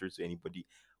mentors to anybody.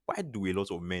 Why do a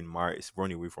lot of men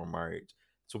run away from marriage?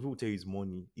 Some people tell you it's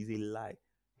money. It's a lie.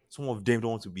 Some of them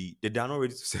don't want to be. They are not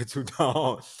ready to settle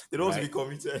down. They don't want to be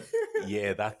Right. committed.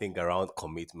 Yeah, that thing around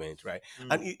commitment, right?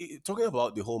 And talking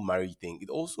about the whole marriage thing, it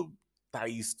also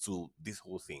ties to this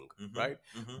whole thing, right?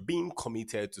 Being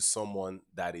committed to someone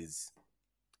that is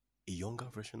a younger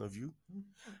version of you.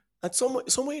 And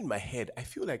somewhere in my head, I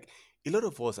feel like a lot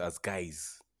of us as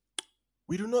guys,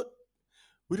 we do not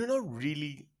we do not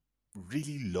really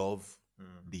love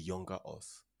the younger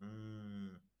us.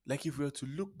 Like if we were to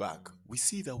look back, we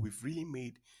see that we've really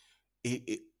made a,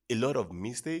 a, a lot of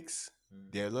mistakes.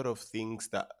 There are a lot of things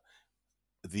that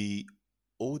the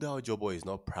older Ojobo is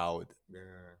not proud Yeah.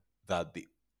 that the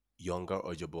younger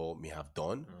Ojobo may have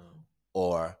done,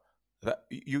 or that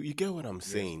you get what I'm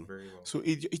saying. Very well. So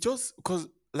it just because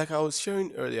like I was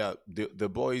sharing earlier, the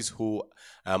boys who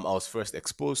I was first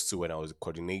exposed to when I was a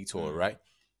coordinator, right?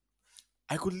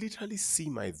 I could literally see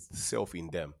myself in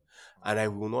them. And I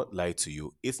will not lie to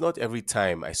you. It's not every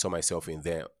time I saw myself in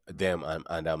them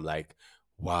and I'm like,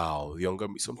 wow, younger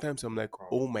me. Sometimes I'm like,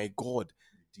 oh my God,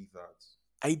 You did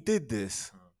that. I did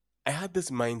this. I had this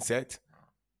mindset.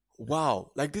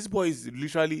 Wow. Like this boy is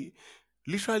literally,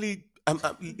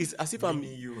 it's as if I'm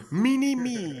Mini you. mini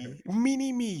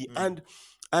me. And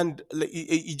like,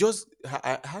 it just,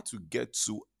 I had to get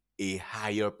to a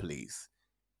higher place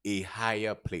a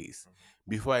higher place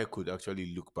before I could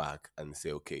actually look back and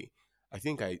say, okay, I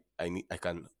think I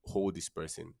can hold this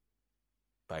person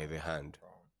by the hand,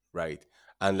 right?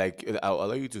 And like I'll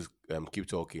allow you to keep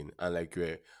talking, and like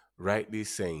you're rightly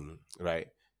saying, right,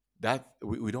 that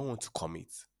we don't want to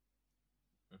commit.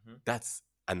 That's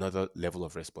another level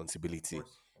of responsibility,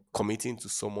 committing to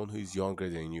someone who is younger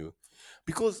than you,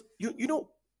 because you know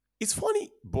it's funny,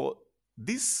 but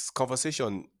this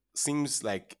conversation seems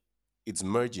like it's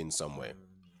merging somewhere.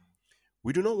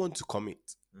 We do not want to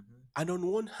commit. And on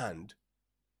one hand,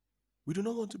 we do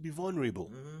not want to be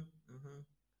vulnerable.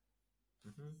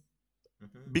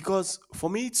 Because for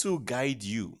me to guide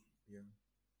you,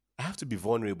 I have to be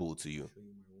vulnerable to you.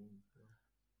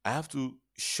 I have to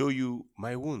show you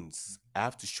my wounds. I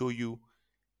have to show you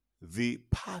the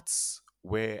parts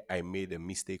where I made a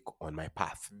mistake on my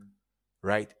path.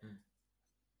 Right?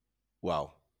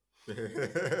 Wow.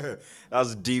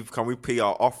 That's deep. Can we pay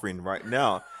our offering right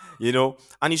now? You know,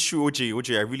 and it's true,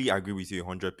 OJ, I really agree with you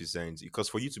 100%. Because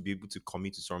for you to be able to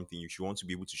commit to something, you should want to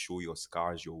be able to show your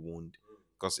scars, your wound.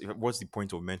 Because what's the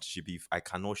point of mentorship if I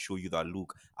cannot show you that,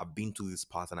 look, I've been to this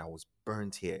path and I was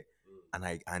burnt here, and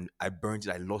I burned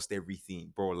it, I lost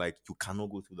everything, bro. Like you cannot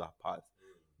go through that path.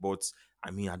 But I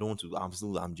mean, I don't want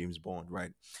to. I'm James Bond, right?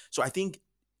 So I think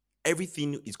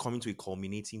everything is coming to a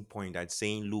culminating point that's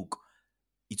saying, look,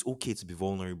 it's okay to be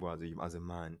vulnerable as a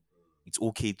man. It's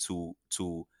okay to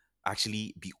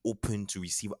actually be open to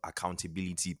receive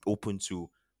accountability, open to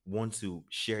want to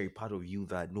share a part of you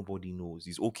that nobody knows.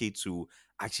 It's okay to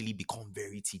actually become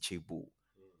very teachable.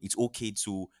 It's okay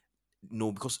to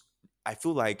know because I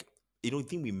feel like I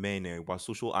think we men we're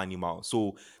social animals.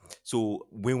 So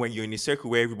when you're in a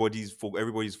circle where everybody's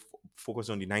focused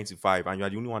on the 9 to 5 and you're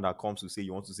the only one that comes to say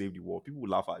you want to save the world, people will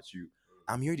laugh at you.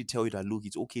 I'm here to tell you that look,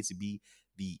 it's okay to be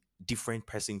the different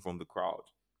person from the crowd.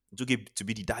 It's okay to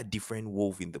be that different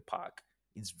wolf in the pack.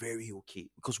 It's very okay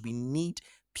because we need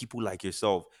people like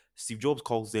yourself. Steve Jobs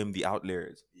calls them the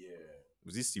outliers.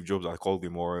 Was this Steve Jobs I called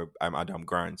him, or I'm Adam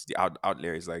Grant? The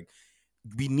outliers. Like,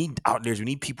 we need outliers. We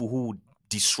need people who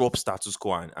disrupt status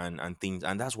quo and things.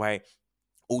 And that's why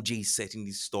OJ is setting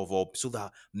this stuff up so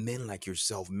that men like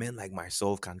yourself, men like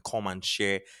myself can come and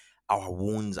share our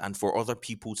wounds, and for other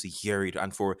people to hear it,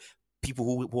 and for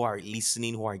people who are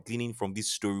listening, who are gleaning from this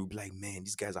story, will be like, man,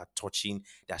 these guys are touching,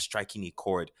 they're striking a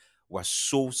chord. We're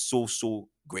so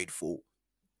grateful.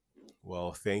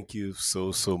 Well, thank you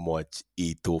so much,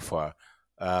 Itofa.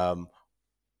 Um,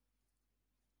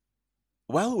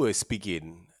 while we were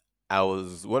speaking, I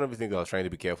was one of the things I was trying to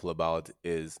be careful about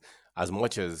is as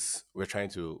much as we're trying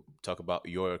to talk about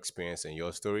your experience and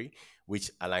your story,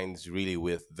 which aligns really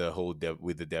with the whole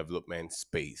with the development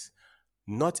space.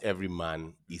 Not every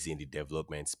man is in the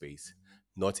development space.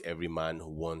 Not every man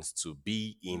wants to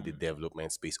be in the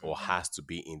development space or has to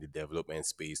be in the development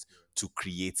space to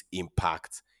create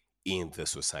impact in the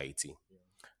society.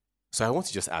 So I want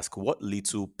to just ask, what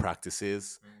little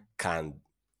practices can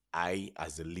I,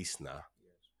 as a listener,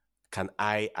 can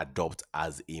I adopt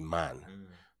as a man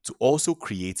to also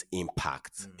create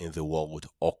impact in the world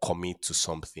or commit to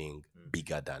something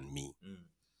bigger than me?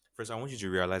 First, I want you to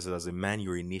realize that as a man,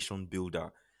 you're a nation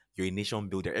builder. You're a nation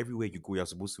builder. Everywhere you go, you're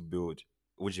supposed to build.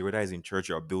 Whether it's in church,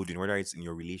 you're building. Whether it's in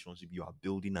your relationship, you are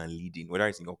building and leading. Whether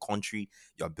it's in your country,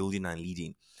 you're building and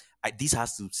leading. This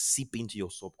has to seep into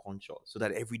your subconscious so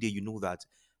that every day you know that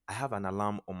I have an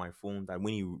alarm on my phone that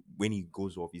when he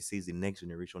goes off, it says the next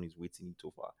generation is waiting it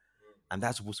over. And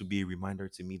that's supposed to be a reminder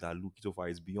to me that look,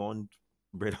 Itofa is beyond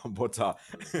bread and butter.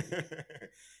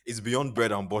 It's beyond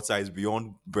bread and butter. It's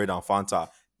beyond bread and Fanta.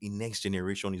 The next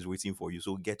generation is waiting for you.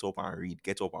 So get up and read.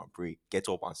 Get up and pray. Get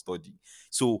up and study.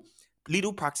 So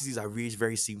little practices are really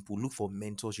very simple. Look for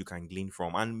mentors you can glean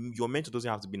from. And your mentor doesn't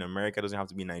have to be in America, doesn't have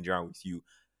to be in Nigeria with you.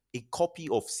 A copy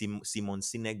of Simon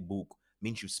Sinek book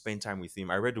means you spend time with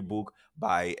him. I read a book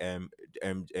by um,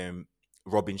 um,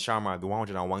 Robin Sharma, the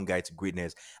 101 Guide to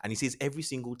Greatness, and he says every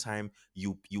single time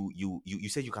you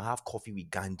said you can have coffee with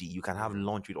Gandhi, you can have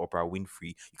lunch with Oprah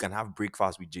Winfrey, you can have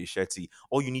breakfast with Jay Shetty.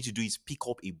 All you need to do is pick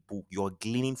up a book. You're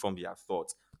gleaning from their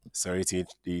thoughts. Sorry to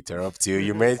interrupt you.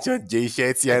 You mentioned Jay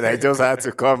Shetty, and I just had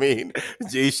to come in.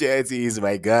 Jay Shetty is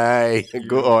my guy.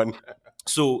 Go on.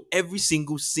 So every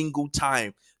single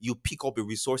time you pick up the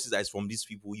resources that is from these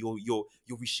people, you're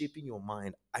reshaping your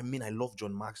mind. I mean, I love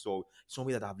John Maxwell,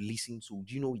 somebody that I've listened to.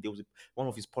 Do you know there was one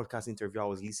of his podcast interview I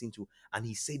was listening to, and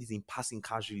he said it in passing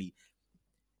casually.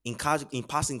 In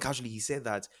passing casually, he said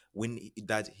that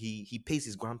he pays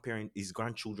his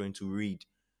grandchildren to read.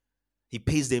 He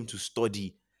pays them to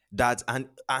study. That and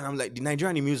I'm like, the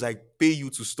Nigerian email is like, pay you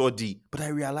to study. But I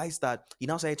realized that he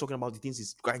now started talking about the things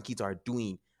his grandkids are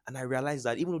doing. And I realized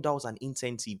that even though that was an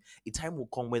incentive, a time will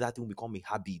come where that thing will become a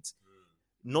habit.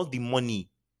 Not the money.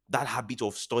 That habit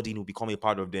of studying will become a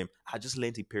part of them. I just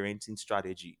learned a parenting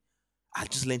strategy.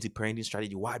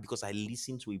 Why? Because I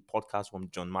listened to a podcast from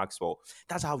John Maxwell.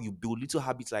 That's how you build little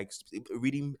habits like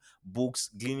reading books,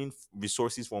 gleaning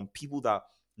resources from people that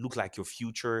look like your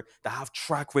future, that have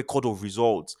track record of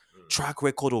results. Track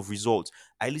record of results.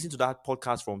 I listened to that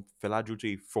podcast from Fela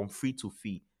Dutte, From Free to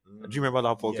Fee. Do you remember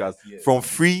that podcast? Yes. From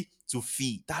Free to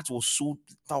Fee. That was so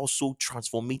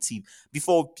transformative.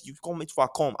 Before you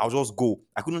come, I'll just go.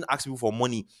 I couldn't ask people for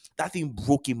money. That thing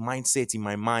broke a mindset in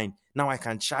my mind. Now I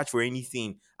can charge for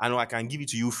anything. I know I can give it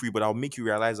to you free, but I'll make you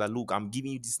realize that look, I'm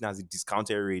giving you this as a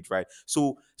discounted rate, right?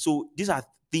 So these are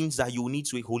things that you need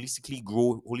to holistically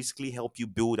grow, holistically help you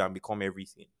build and become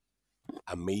everything.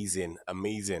 Amazing,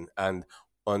 amazing. And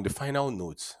on the final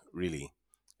note, really,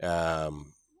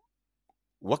 um,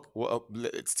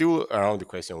 it's still around the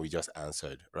question we just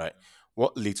answered, right?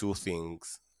 What little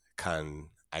things can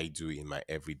I do in my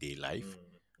everyday life,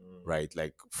 right?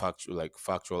 Like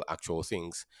factual, actual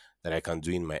things that I can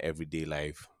do in my everyday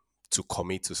life to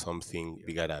commit to something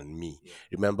bigger than me.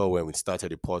 Remember when we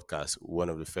started the podcast, one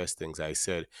of the first things I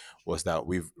said was that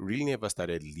we've really never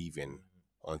started living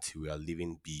until we are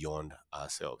living beyond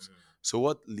ourselves. So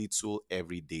what little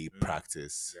everyday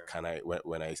practice can I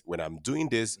when I'm doing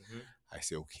this, I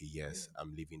say, okay, yes,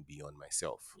 I'm living beyond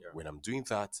myself. When I'm doing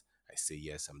that, I say,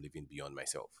 yes, I'm living beyond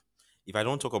myself. If I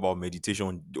don't talk about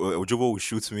meditation, Ojobo will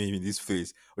shoot me in this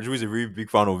face. Ojobo is a very big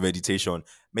fan of meditation.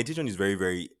 Meditation is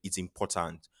it's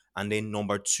important. And then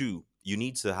number two, you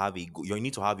need to have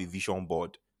a vision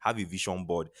board. Have a vision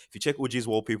board. If you check OJ's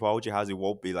wallpaper, OJ has a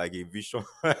wallpaper like a vision.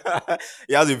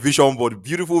 He has a vision board,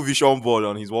 beautiful vision board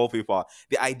on his wallpaper.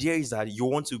 The idea is that you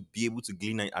want to be able to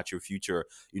glean at your future.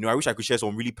 I wish I could share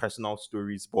some really personal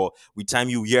stories, but with time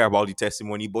you hear about the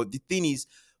testimony. But the thing is,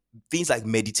 things like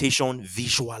meditation,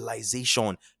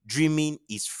 visualization. Dreaming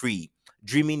is free.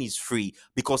 Dreaming is free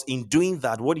because in doing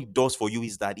that, what it does for you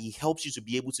is that it helps you to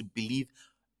be able to believe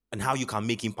and how you can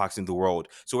make impacts in the world.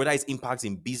 So whether it's impact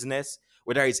in business,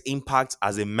 whether it's impact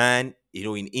as a man,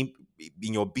 in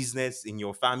your business, in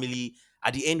your family,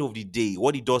 at the end of the day,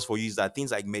 what it does for you is that things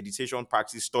like meditation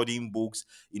practice, studying books,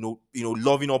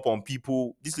 loving up on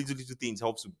people, these little things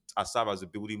helps to serve as a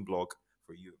building block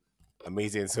for you.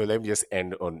 Amazing. So let me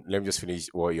just finish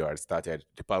what you had started.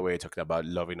 The part where you're talking about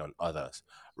loving on others,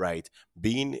 right?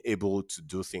 Being able to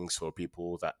do things for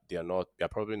people that they're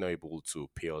probably not able to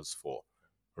pay us for,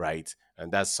 right?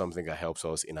 And that's something that helps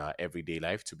us in our everyday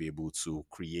life to be able to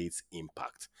create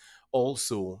impact.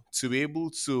 Also, to be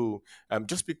able to,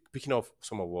 picking up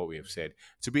some of what we have said,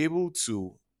 to be able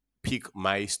to pick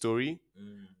my story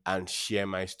and share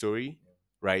my story,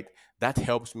 right? That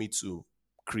helps me to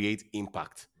create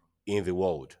impact in the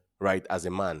world, right? As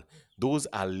a man, those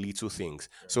are little things.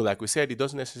 So, like we said, it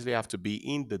doesn't necessarily have to be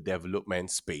in the development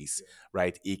space,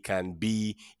 right? It can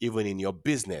be even in your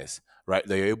business, right?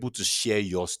 That you're able to share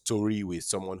your story with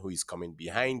someone who is coming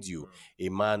behind you, a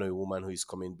man or a woman who is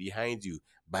coming behind you.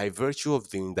 By virtue of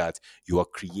doing that, you are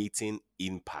creating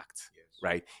impact,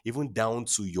 right? Even down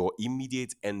to your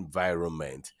immediate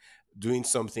environment, doing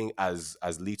something as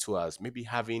little as maybe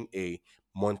having a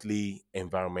monthly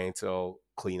environmental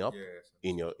cleanup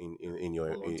in your in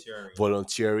your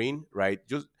volunteering, right?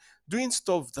 Just doing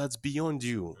stuff that's beyond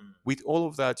you. With all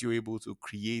of that, you're able to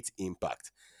create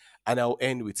impact. And I'll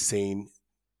end with saying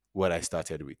what I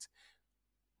started with.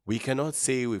 We cannot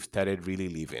say we've started really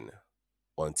living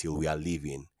until we are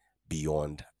living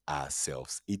beyond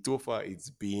ourselves. Itofa,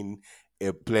 it's been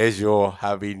a pleasure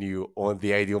having you on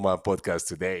the Ideal Man podcast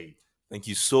today. Thank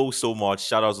you so much.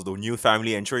 Shout out to the new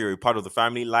family. Ensure you're a part of the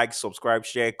family. Like, subscribe,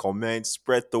 share, comment,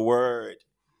 spread the word.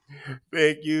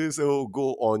 Thank you. So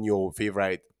go on your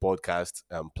favorite podcast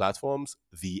platforms,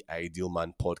 the Ideal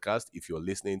Man podcast. If you're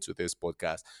listening to this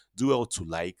podcast, do well to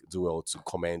like, do well to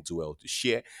comment, do well to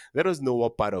share. Let us know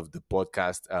what part of the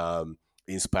podcast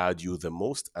inspired you the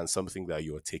most and something that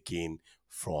you're taking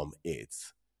from it.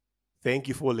 Thank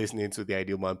you for listening to the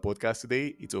Ideal Man podcast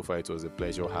today. Itofa, it was a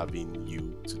pleasure having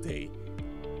you today.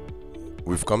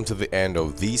 We've come to the end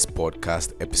of this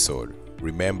podcast episode.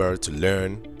 Remember to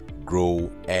learn,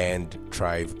 grow, and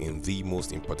thrive in the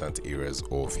most important areas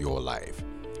of your life.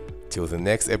 Till the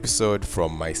next episode,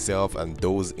 from myself and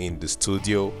those in the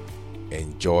studio,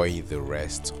 enjoy the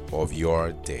rest of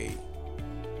your day.